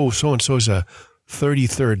says, oh, so-and-so is a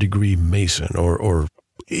 33rd degree Mason or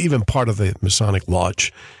even part of the Masonic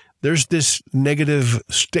Lodge, there's this negative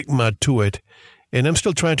stigma to it, and I'm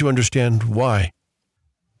still trying to understand why.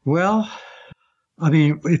 Well,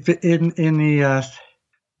 if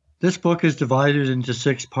this book is divided into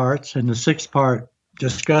 6 parts, and the 6th part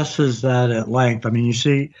discusses that at length. You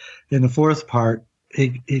see in the 4th part,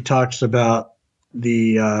 he talks about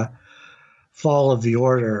the fall of the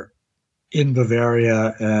order in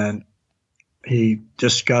Bavaria, and he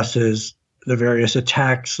discusses the various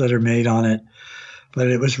attacks that are made on it. But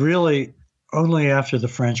it was really only after the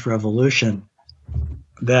French Revolution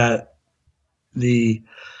that the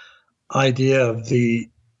idea of the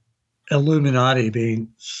Illuminati being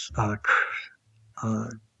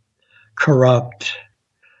corrupt,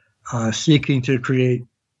 seeking to create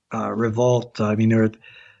revolt.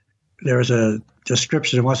 There was a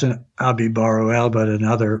description, it wasn't Abi Baruel, but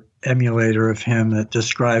another emulator of him, that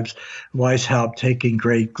describes Weishaupt taking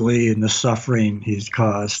great glee in the suffering he's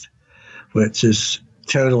caused, which is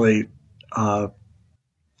totally,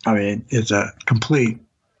 it's a complete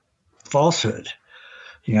falsehood.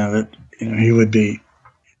 He would be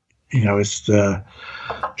is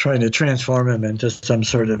trying to transform him into some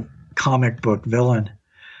sort of comic book villain.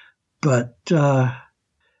 But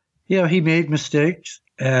he made mistakes,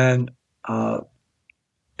 and some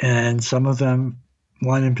of them,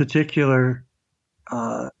 one in particular,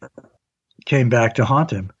 came back to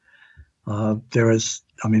haunt him. The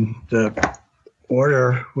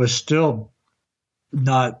order was still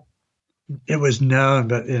not, it was known,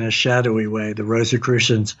 but in a shadowy way. The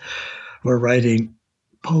Rosicrucians were writing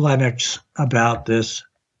polemics about this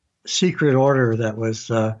secret order that was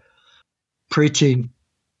preaching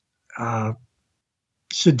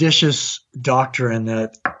seditious doctrine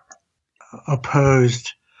that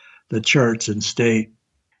opposed the church and state.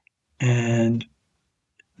 And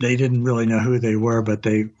they didn't really know who they were, but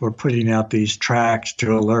they were putting out these tracts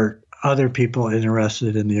to alert other people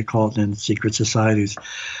interested in the occult and secret societies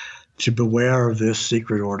to beware of this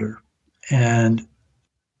secret order. And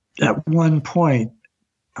at one point,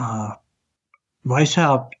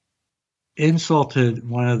 Weishaupt insulted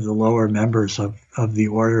one of the lower members of the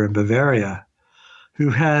order in Bavaria, who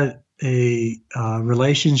had a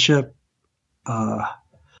relationship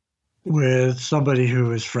with somebody who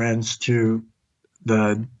was friends to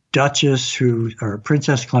the Duchess, or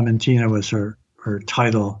Princess Clementina was her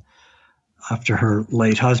title after her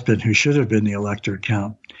late husband, who should have been the Elector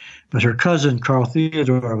Count. But her cousin, Karl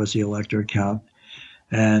Theodor, was the Elector Count.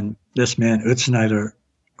 And this man, Utzschneider,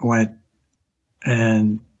 went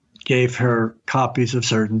and gave her copies of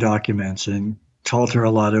certain documents and told her a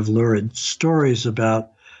lot of lurid stories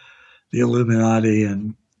about the Illuminati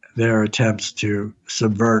and their attempts to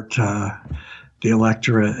subvert the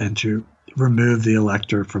electorate and to remove the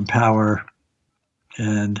elector from power.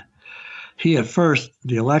 And the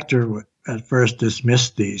elector at first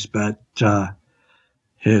dismissed these, but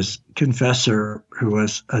his confessor, who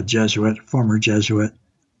was a former Jesuit,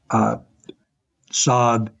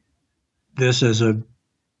 saw this as a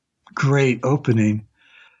great opening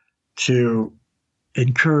to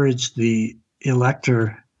encourage the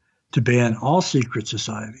elector to ban all secret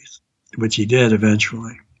societies, which he did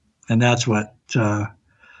eventually. And that's what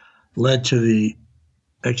led to the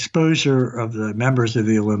exposure of the members of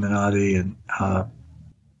the Illuminati and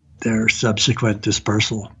their subsequent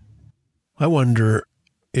dispersal. I wonder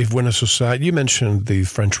if when a society, you mentioned the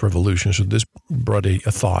French Revolution, so this brought a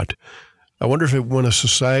thought. I wonder if when a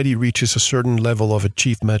society reaches a certain level of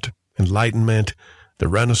achievement, enlightenment, the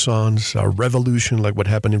Renaissance, a revolution like what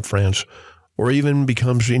happened in France, or even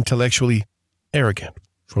becomes intellectually arrogant,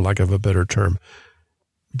 for lack of a better term,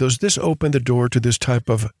 does this open the door to this type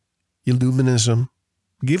of Illuminism?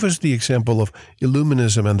 Give us the example of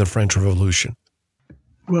Illuminism and the French Revolution.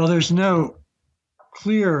 Well, there's no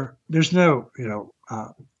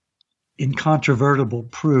incontrovertible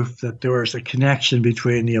proof that there was a connection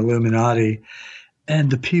between the Illuminati and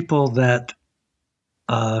the people that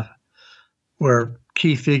were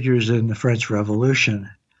key figures in the French Revolution.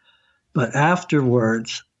 But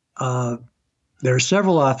afterwards, there are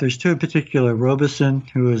several authors, two in particular, Robison,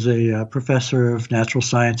 who is a professor of natural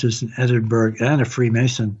sciences in Edinburgh and a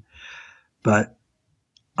Freemason, but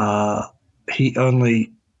he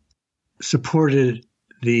only supported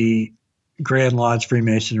the Grand Lodge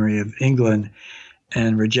Freemasonry of England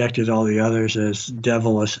and rejected all the others as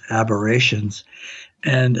devilish aberrations.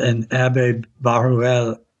 And an Abbé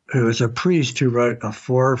Baruel, who is a priest who wrote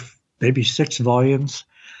 4, maybe 6 volumes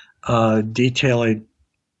detailing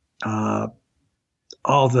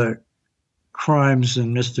all the crimes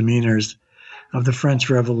and misdemeanors of the French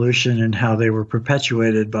Revolution and how they were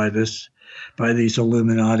perpetuated by these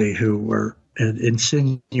Illuminati who were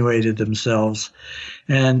insinuated themselves.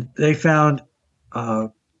 And they found,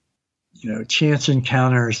 chance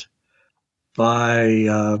encounters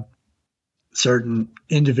by certain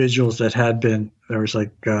individuals that had been, there was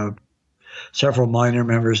several minor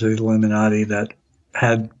members of the Illuminati that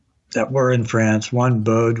were in France. One,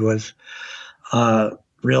 Bode, was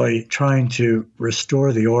really trying to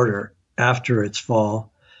restore the order after its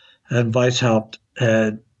fall. And Weishaupt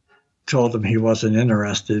had told him he wasn't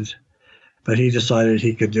interested, but he decided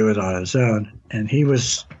he could do it on his own. And he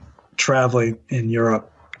was traveling in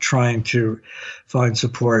Europe trying to find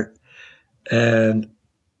support. And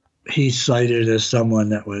he's cited as someone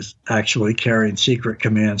that was actually carrying secret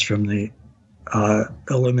commands from the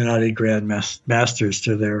Illuminati Grand Masters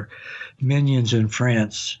to their minions in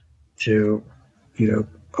France to,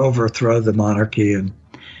 overthrow the monarchy and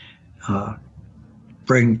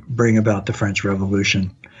bring about the French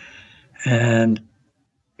Revolution. And,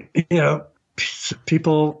 there are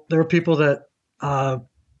people that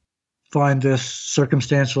find this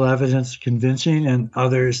circumstantial evidence convincing and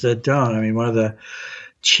others that don't. I mean, one of the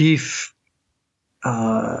chief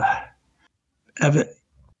one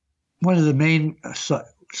of the main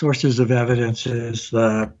sources of evidence is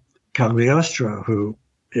Cagliostro, who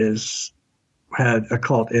had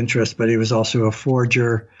occult interest, but he was also a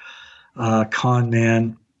forger, con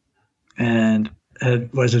man, and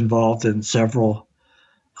was involved in several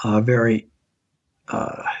very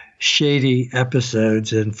shady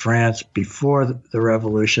episodes in France before the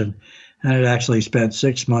revolution, and had actually spent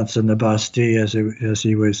 6 months in the Bastille as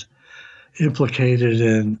he was implicated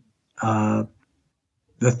in the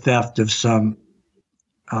theft of some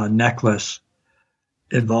necklace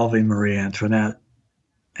involving Marie Antoinette.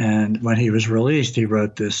 And when he was released, he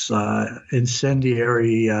wrote this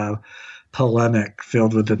incendiary polemic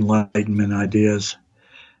filled with Enlightenment ideas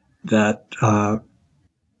that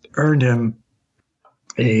earned him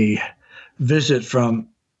a visit from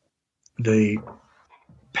the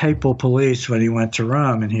papal police when he went to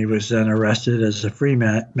Rome, and he was then arrested as a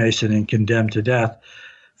Freemason and condemned to death.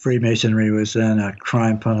 Freemasonry was then a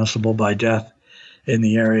crime punishable by death in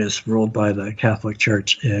the areas ruled by the Catholic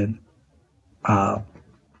Church in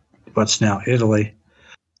what's now Italy.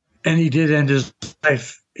 And he did end his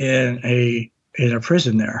life in a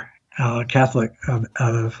prison there, Catholic,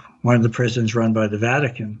 one of the prisons run by the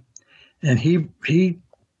Vatican. And he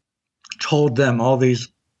told them all these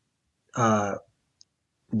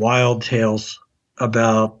wild tales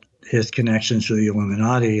about his connections to the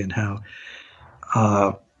Illuminati and how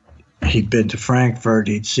he'd been to Frankfurt,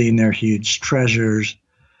 he'd seen their huge treasures,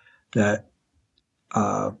 that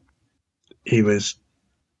he was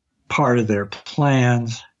part of their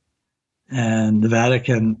plans, and the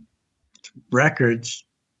Vatican records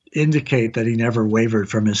indicate that he never wavered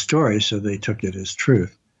from his story, so they took it as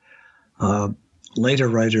truth. Later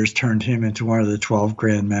writers turned him into one of the 12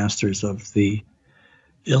 Grand Masters of the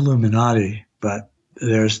Illuminati, but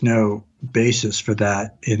there's no basis for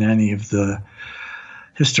that in any of the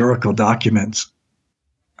historical documents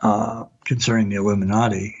concerning the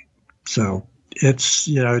Illuminati. So it's,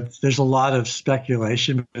 there's a lot of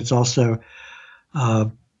speculation, but it's also,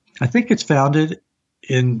 I think it's founded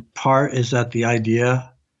in part is that the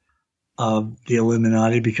idea of the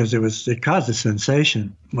Illuminati, because it caused a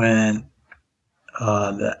sensation when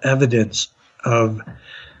the evidence of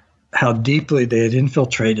how deeply they had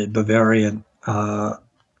infiltrated Bavarian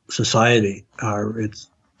society,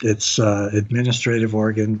 its administrative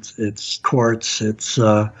organs, its courts, its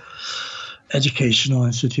educational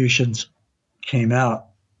institutions came out.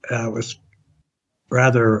 It was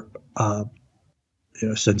rather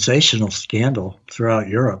sensational scandal throughout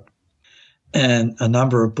Europe. And a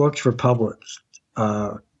number of books were published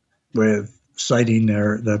with citing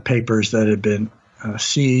the papers that had been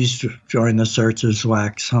seized during the searches,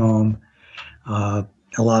 Wax home, a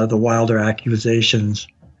lot of the wilder accusations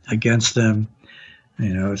against them,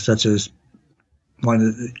 such as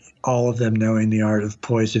all of them knowing the art of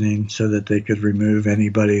poisoning so that they could remove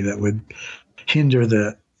anybody that would hinder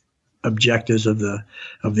the objectives of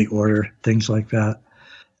the order, things like that.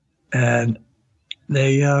 And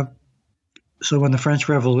they so when the French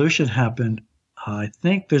Revolution happened, I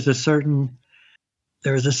think there was a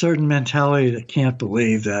certain mentality that can't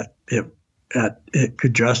believe that it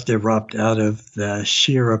could just erupt out of the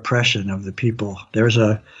sheer oppression of the people. There's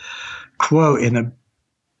a quote in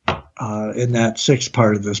that sixth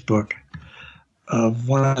part of this book of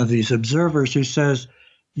one of these observers who says,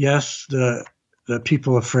 yes, the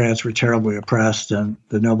people of France were terribly oppressed and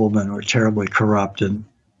the noblemen were terribly corrupt and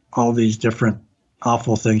all these different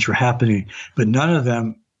awful things were happening, but none of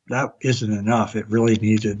them, that isn't enough. It really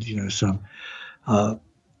needed, some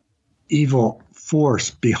evil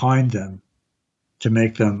force behind them to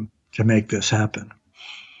make this happen.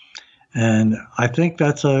 And I think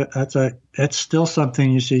it's still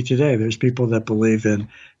something you see today. There's people that believe in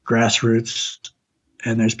grassroots,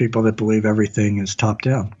 and there's people that believe everything is top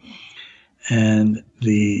down. And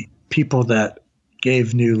the people that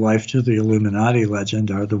gave new life to the Illuminati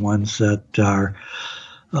legend are the ones that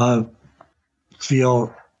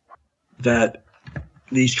feel that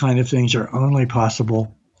these kind of things are only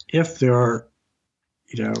possible if there are,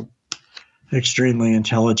 extremely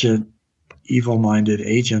intelligent, evil-minded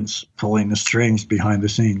agents pulling the strings behind the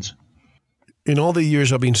scenes. In all the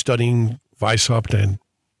years I've been studying Weishaupt and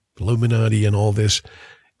Illuminati and all this,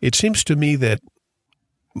 it seems to me that,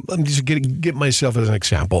 I'm just going to get myself as an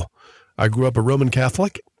example. I grew up a Roman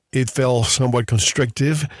Catholic. It felt somewhat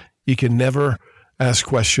constrictive. You can never ask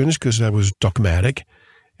questions because I was dogmatic.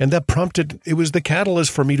 And that it was the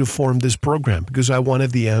catalyst for me to form this program because I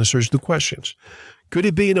wanted the answers to questions. Could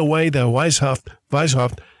it be in a way that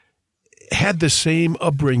Weishaupt had the same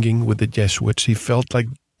upbringing with the Jesuits? He felt like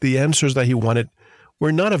the answers that he wanted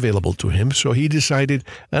were not available to him. So he decided,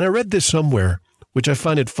 and I read this somewhere, which I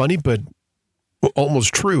find it funny, but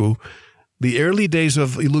almost true. The early days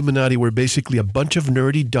of Illuminati were basically a bunch of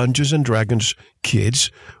nerdy Dungeons and Dragons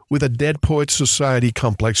kids with a Dead Poets Society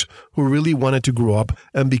complex who really wanted to grow up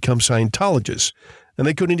and become Scientologists. And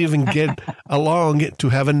they couldn't even get along to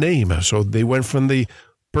have a name. So they went from the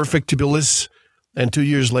Perfectibilists, and 2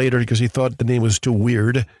 years later, because he thought the name was too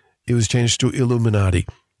weird, it was changed to Illuminati.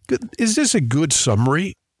 Is this a good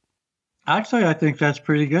summary? Actually, I think that's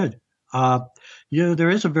pretty good. There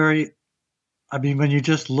is a very, when you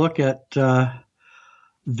just look at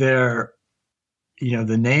their,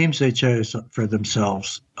 the names they chose for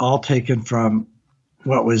themselves, all taken from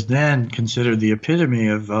what was then considered the epitome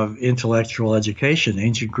of intellectual education,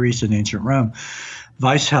 ancient Greece and ancient Rome.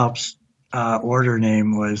 Weishaupt's order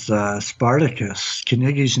name was Spartacus.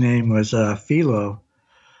 Carnegie's name was Philo.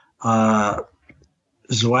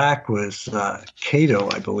 Zwack was Cato,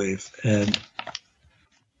 I believe. And,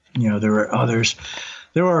 there were others.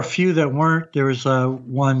 There were a few that weren't. There was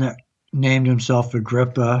one that named himself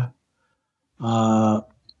Agrippa.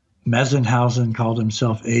 Mesenhausen called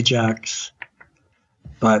himself Ajax.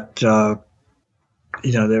 But, there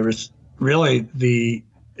was really the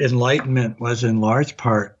Enlightenment was in large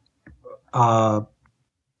part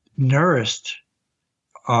nourished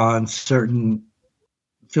on certain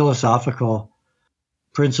philosophical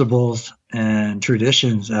principles and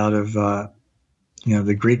traditions out of,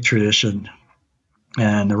 the Greek tradition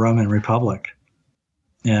and the Roman Republic.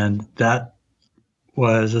 And that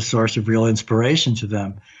was a source of real inspiration to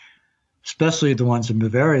them, especially the ones in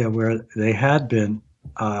Bavaria where they had been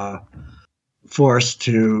forced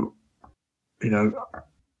to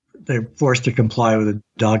comply with the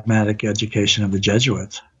dogmatic education of the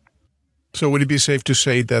Jesuits. So would it be safe to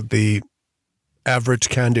say that the average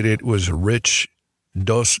candidate was rich,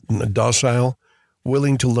 docile,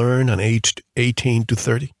 willing to learn and aged 18 to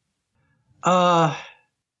 30?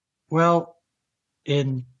 Well,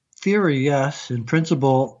 in theory, yes. In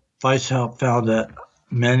principle, Weishaupt found that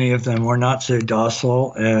many of them were not so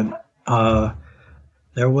docile, and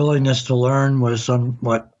their willingness to learn was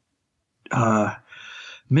somewhat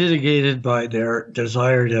mitigated by their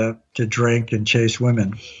desire to drink and chase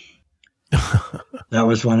women. That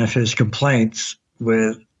was one of his complaints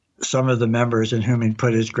with some of the members in whom he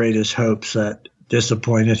put his greatest hopes that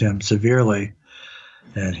disappointed him severely.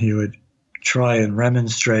 And he would try and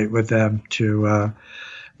remonstrate with them to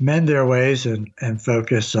mend their ways and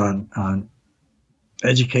focus on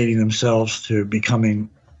educating themselves to becoming,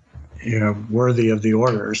 worthy of the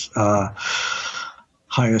order's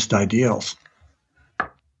highest ideals.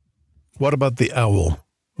 What about the owl?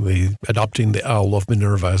 Adopting the owl of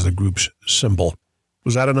Minerva as the group's symbol.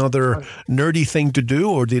 Was that another nerdy thing to do,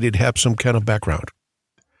 or did it have some kind of background?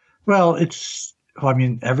 Well,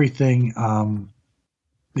 everything.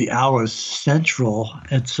 The owl is central.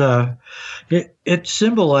 It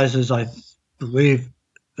symbolizes, I believe,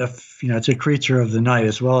 it's a creature of the night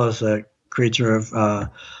as well as a creature of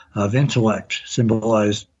intellect,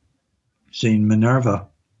 symbolizing Minerva,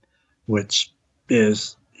 which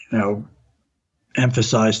is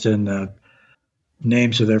emphasized in the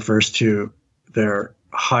names of their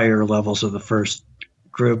higher levels of the first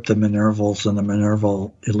group, the Minervals and the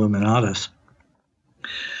Minerval Illuminatus.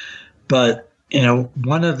 But,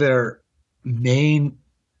 one of their main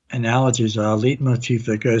analogies, a leitmotif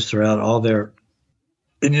that goes throughout all their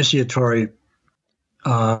initiatory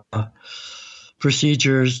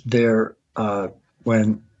procedures,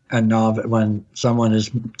 when someone is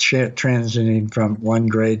transiting from one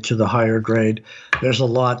grade to the higher grade, there's a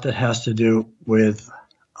lot that has to do with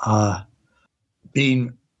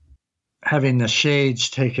having the shades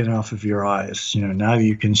taken off of your eyes. Now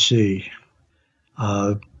you can see.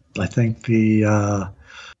 I think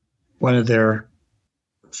one of their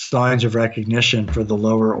signs of recognition for the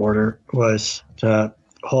lower order was to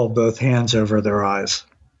hold both hands over their eyes,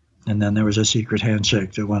 and then there was a secret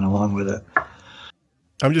handshake that went along with it.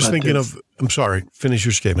 I'm sorry, finish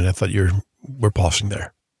your statement. I thought we're pausing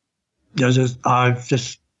there. I'm just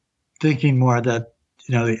thinking more that,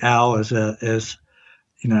 the owl is a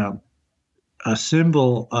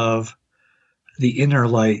symbol of the inner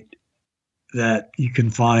light that you can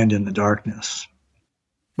find in the darkness.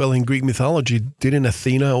 Well, in Greek mythology, didn't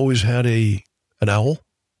Athena always had an owl?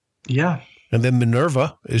 Yeah. And then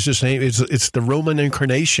Minerva is the same. It's the Roman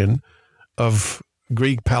incarnation of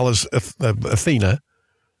Greek Pallas Athena,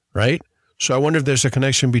 right? So I wonder if there's a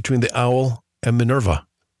connection between the owl and Minerva,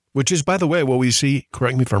 which is, by the way, what we see,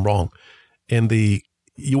 correct me if I'm wrong, in the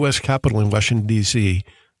U.S. Capitol in Washington, D.C.,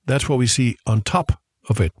 that's what we see on top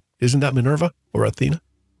of it. Isn't that Minerva or Athena?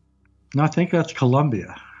 No, I think that's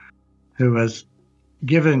Columbia, who was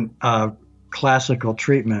given classical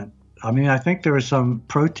treatment. I mean, I think there was some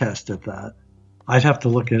protest at that. I'd have to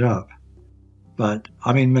look it up. But,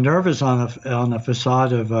 I mean, Minerva's on the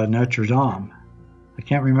facade of Notre Dame. I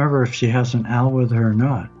can't remember if she has an owl with her or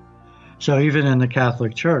not. So even in the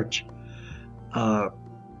Catholic Church,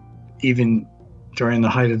 even during the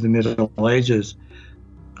height of the Middle Ages,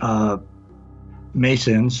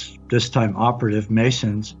 Masons, this time operative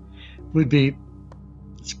Masons, would be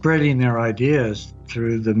spreading their ideas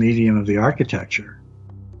through the medium of the architecture.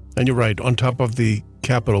 And you're right. On top of the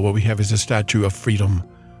Capitol, what we have is a statue of freedom,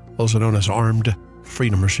 also known as Armed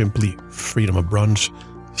Freedom, or simply Freedom, a bronze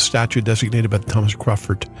statue designated by Thomas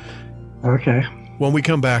Crawford. Okay. When we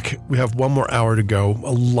come back, we have 1 more hour to go.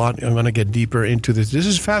 A lot. I'm going to get deeper into this. This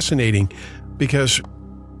is fascinating because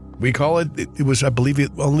we call it was, I believe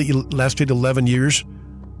it only lasted 11 years,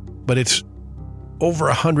 but it's over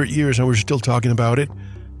 100 years and we're still talking about it.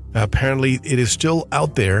 Apparently, it is still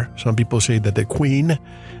out there. Some people say that the Queen,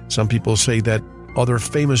 some people say that other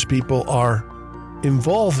famous people are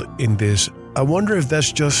involved in this. I wonder if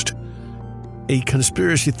that's just a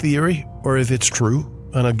conspiracy theory or if it's true,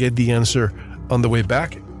 and I'll get the answer on the way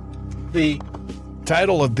back. The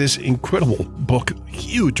title of this incredible book,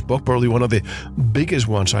 huge book, probably one of the biggest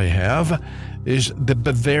ones I have, is The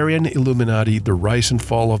Bavarian Illuminati, The Rise and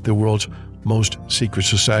Fall of the World's Most Secret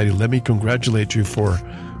Society. Let me congratulate you for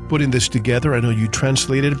putting this together. I know you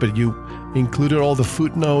translated, but you included all the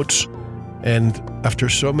footnotes, and after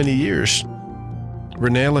so many years,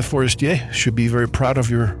 René Leforestier should be very proud of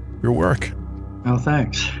your work. Oh,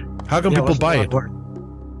 thanks. How can people buy it?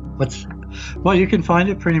 Well, you can find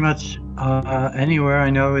it pretty much anywhere. I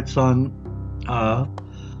know it's on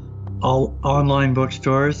all online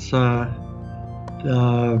bookstores. A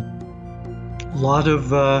lot of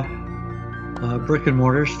brick and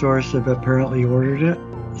mortar stores have apparently ordered it.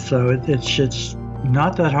 So it's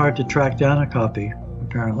not that hard to track down a copy,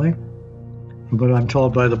 apparently. But I'm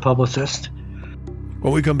told by the publicist.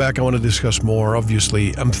 When we come back, I want to discuss more.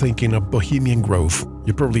 Obviously, I'm thinking of Bohemian Grove.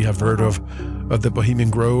 You probably have heard of the Bohemian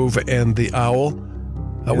Grove and the owl.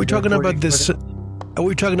 Are we talking about this? Are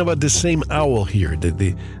we talking about the same owl here?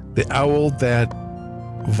 The owl that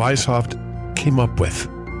Weishaupt came up with?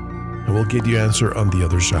 And we'll get you an answer on the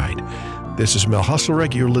other side. This is Mel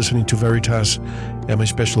Hasselreck. You're listening to Veritas, and my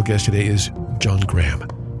special guest today is John Graham.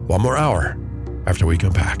 1 more hour after we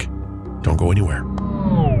come back. Don't go anywhere.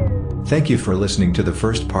 Thank you for listening to the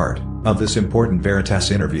first part of this important Veritas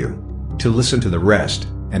interview. To listen to the rest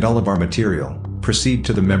and all of our material, proceed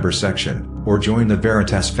to the member section or join the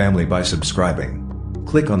Veritas family by subscribing.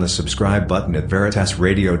 Click on the subscribe button at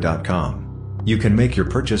veritasradio.com. You can make your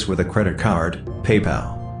purchase with a credit card,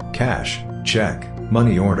 PayPal, cash, check,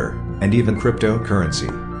 money order, and even cryptocurrency.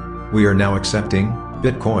 We are now accepting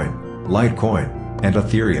Bitcoin, Litecoin, and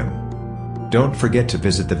Ethereum. Don't forget to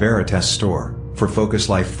visit the Veritas store for Focus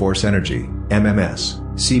Life Force Energy, MMS,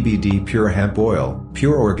 CBD Pure Hemp Oil,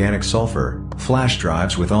 Pure Organic Sulfur, flash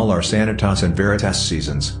drives with all our Sanitas and Veritas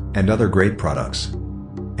seasons, and other great products.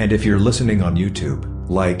 And if you're listening on YouTube,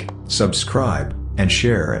 like, subscribe, and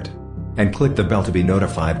share it. And click the bell to be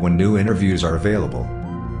notified when new interviews are available.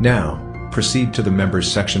 Now, proceed to the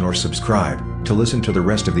members section or subscribe to listen to the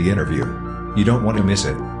rest of the interview. You don't want to miss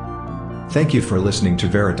it. Thank you for listening to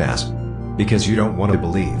Veritas. Because you don't want to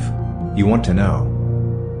believe. You want to know.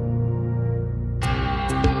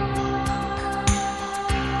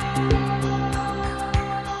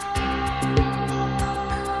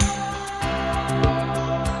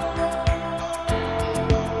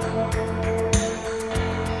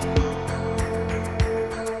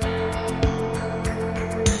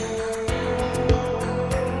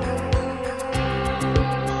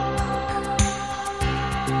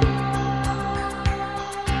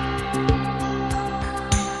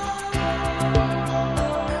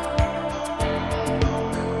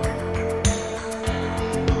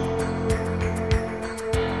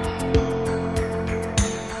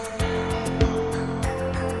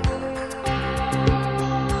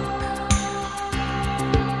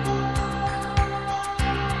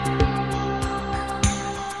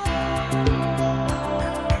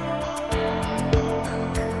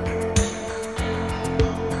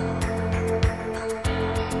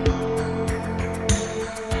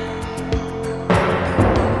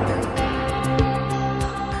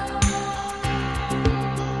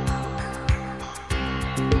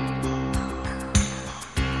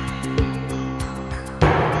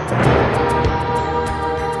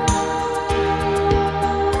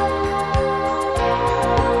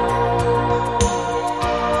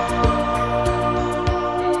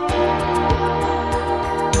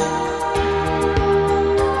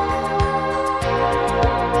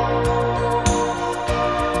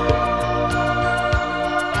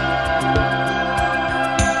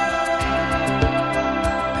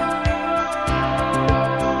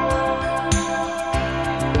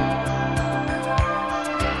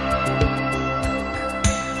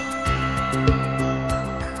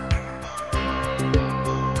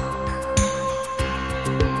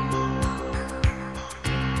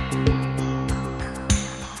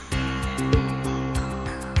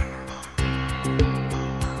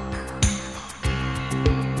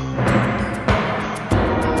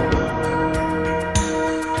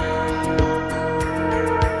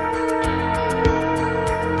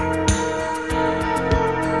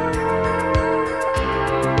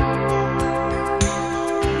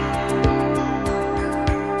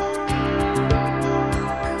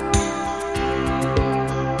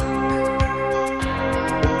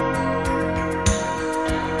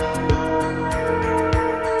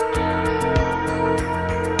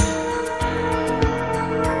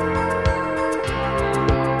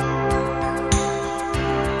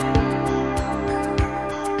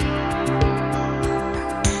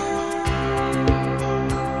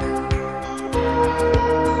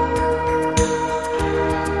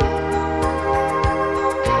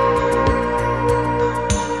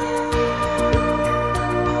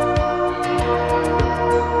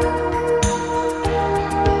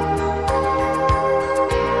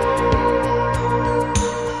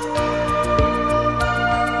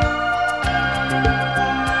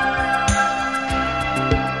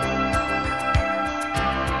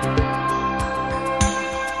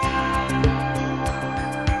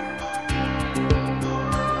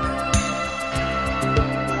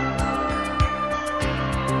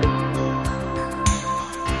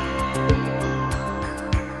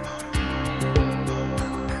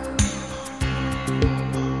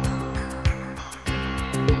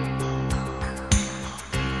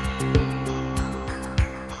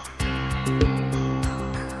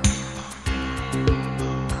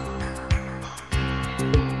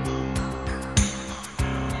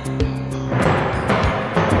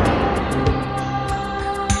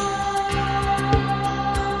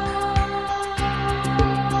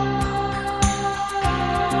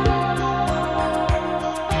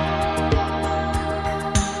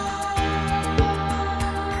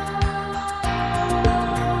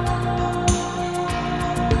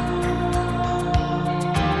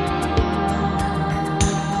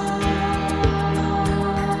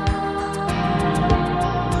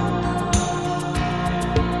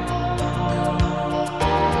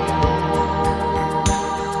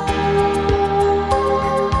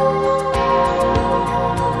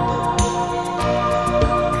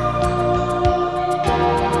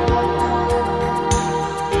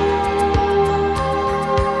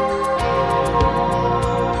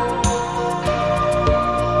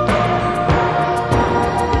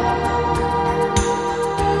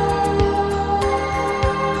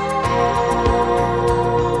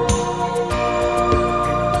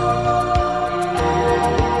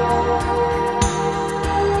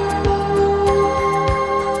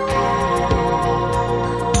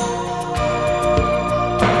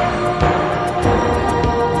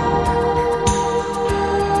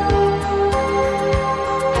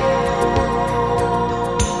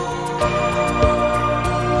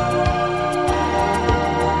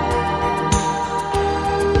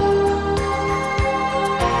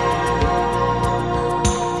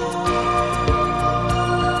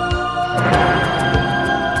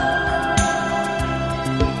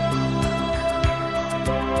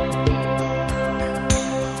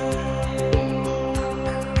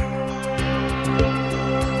 Truth.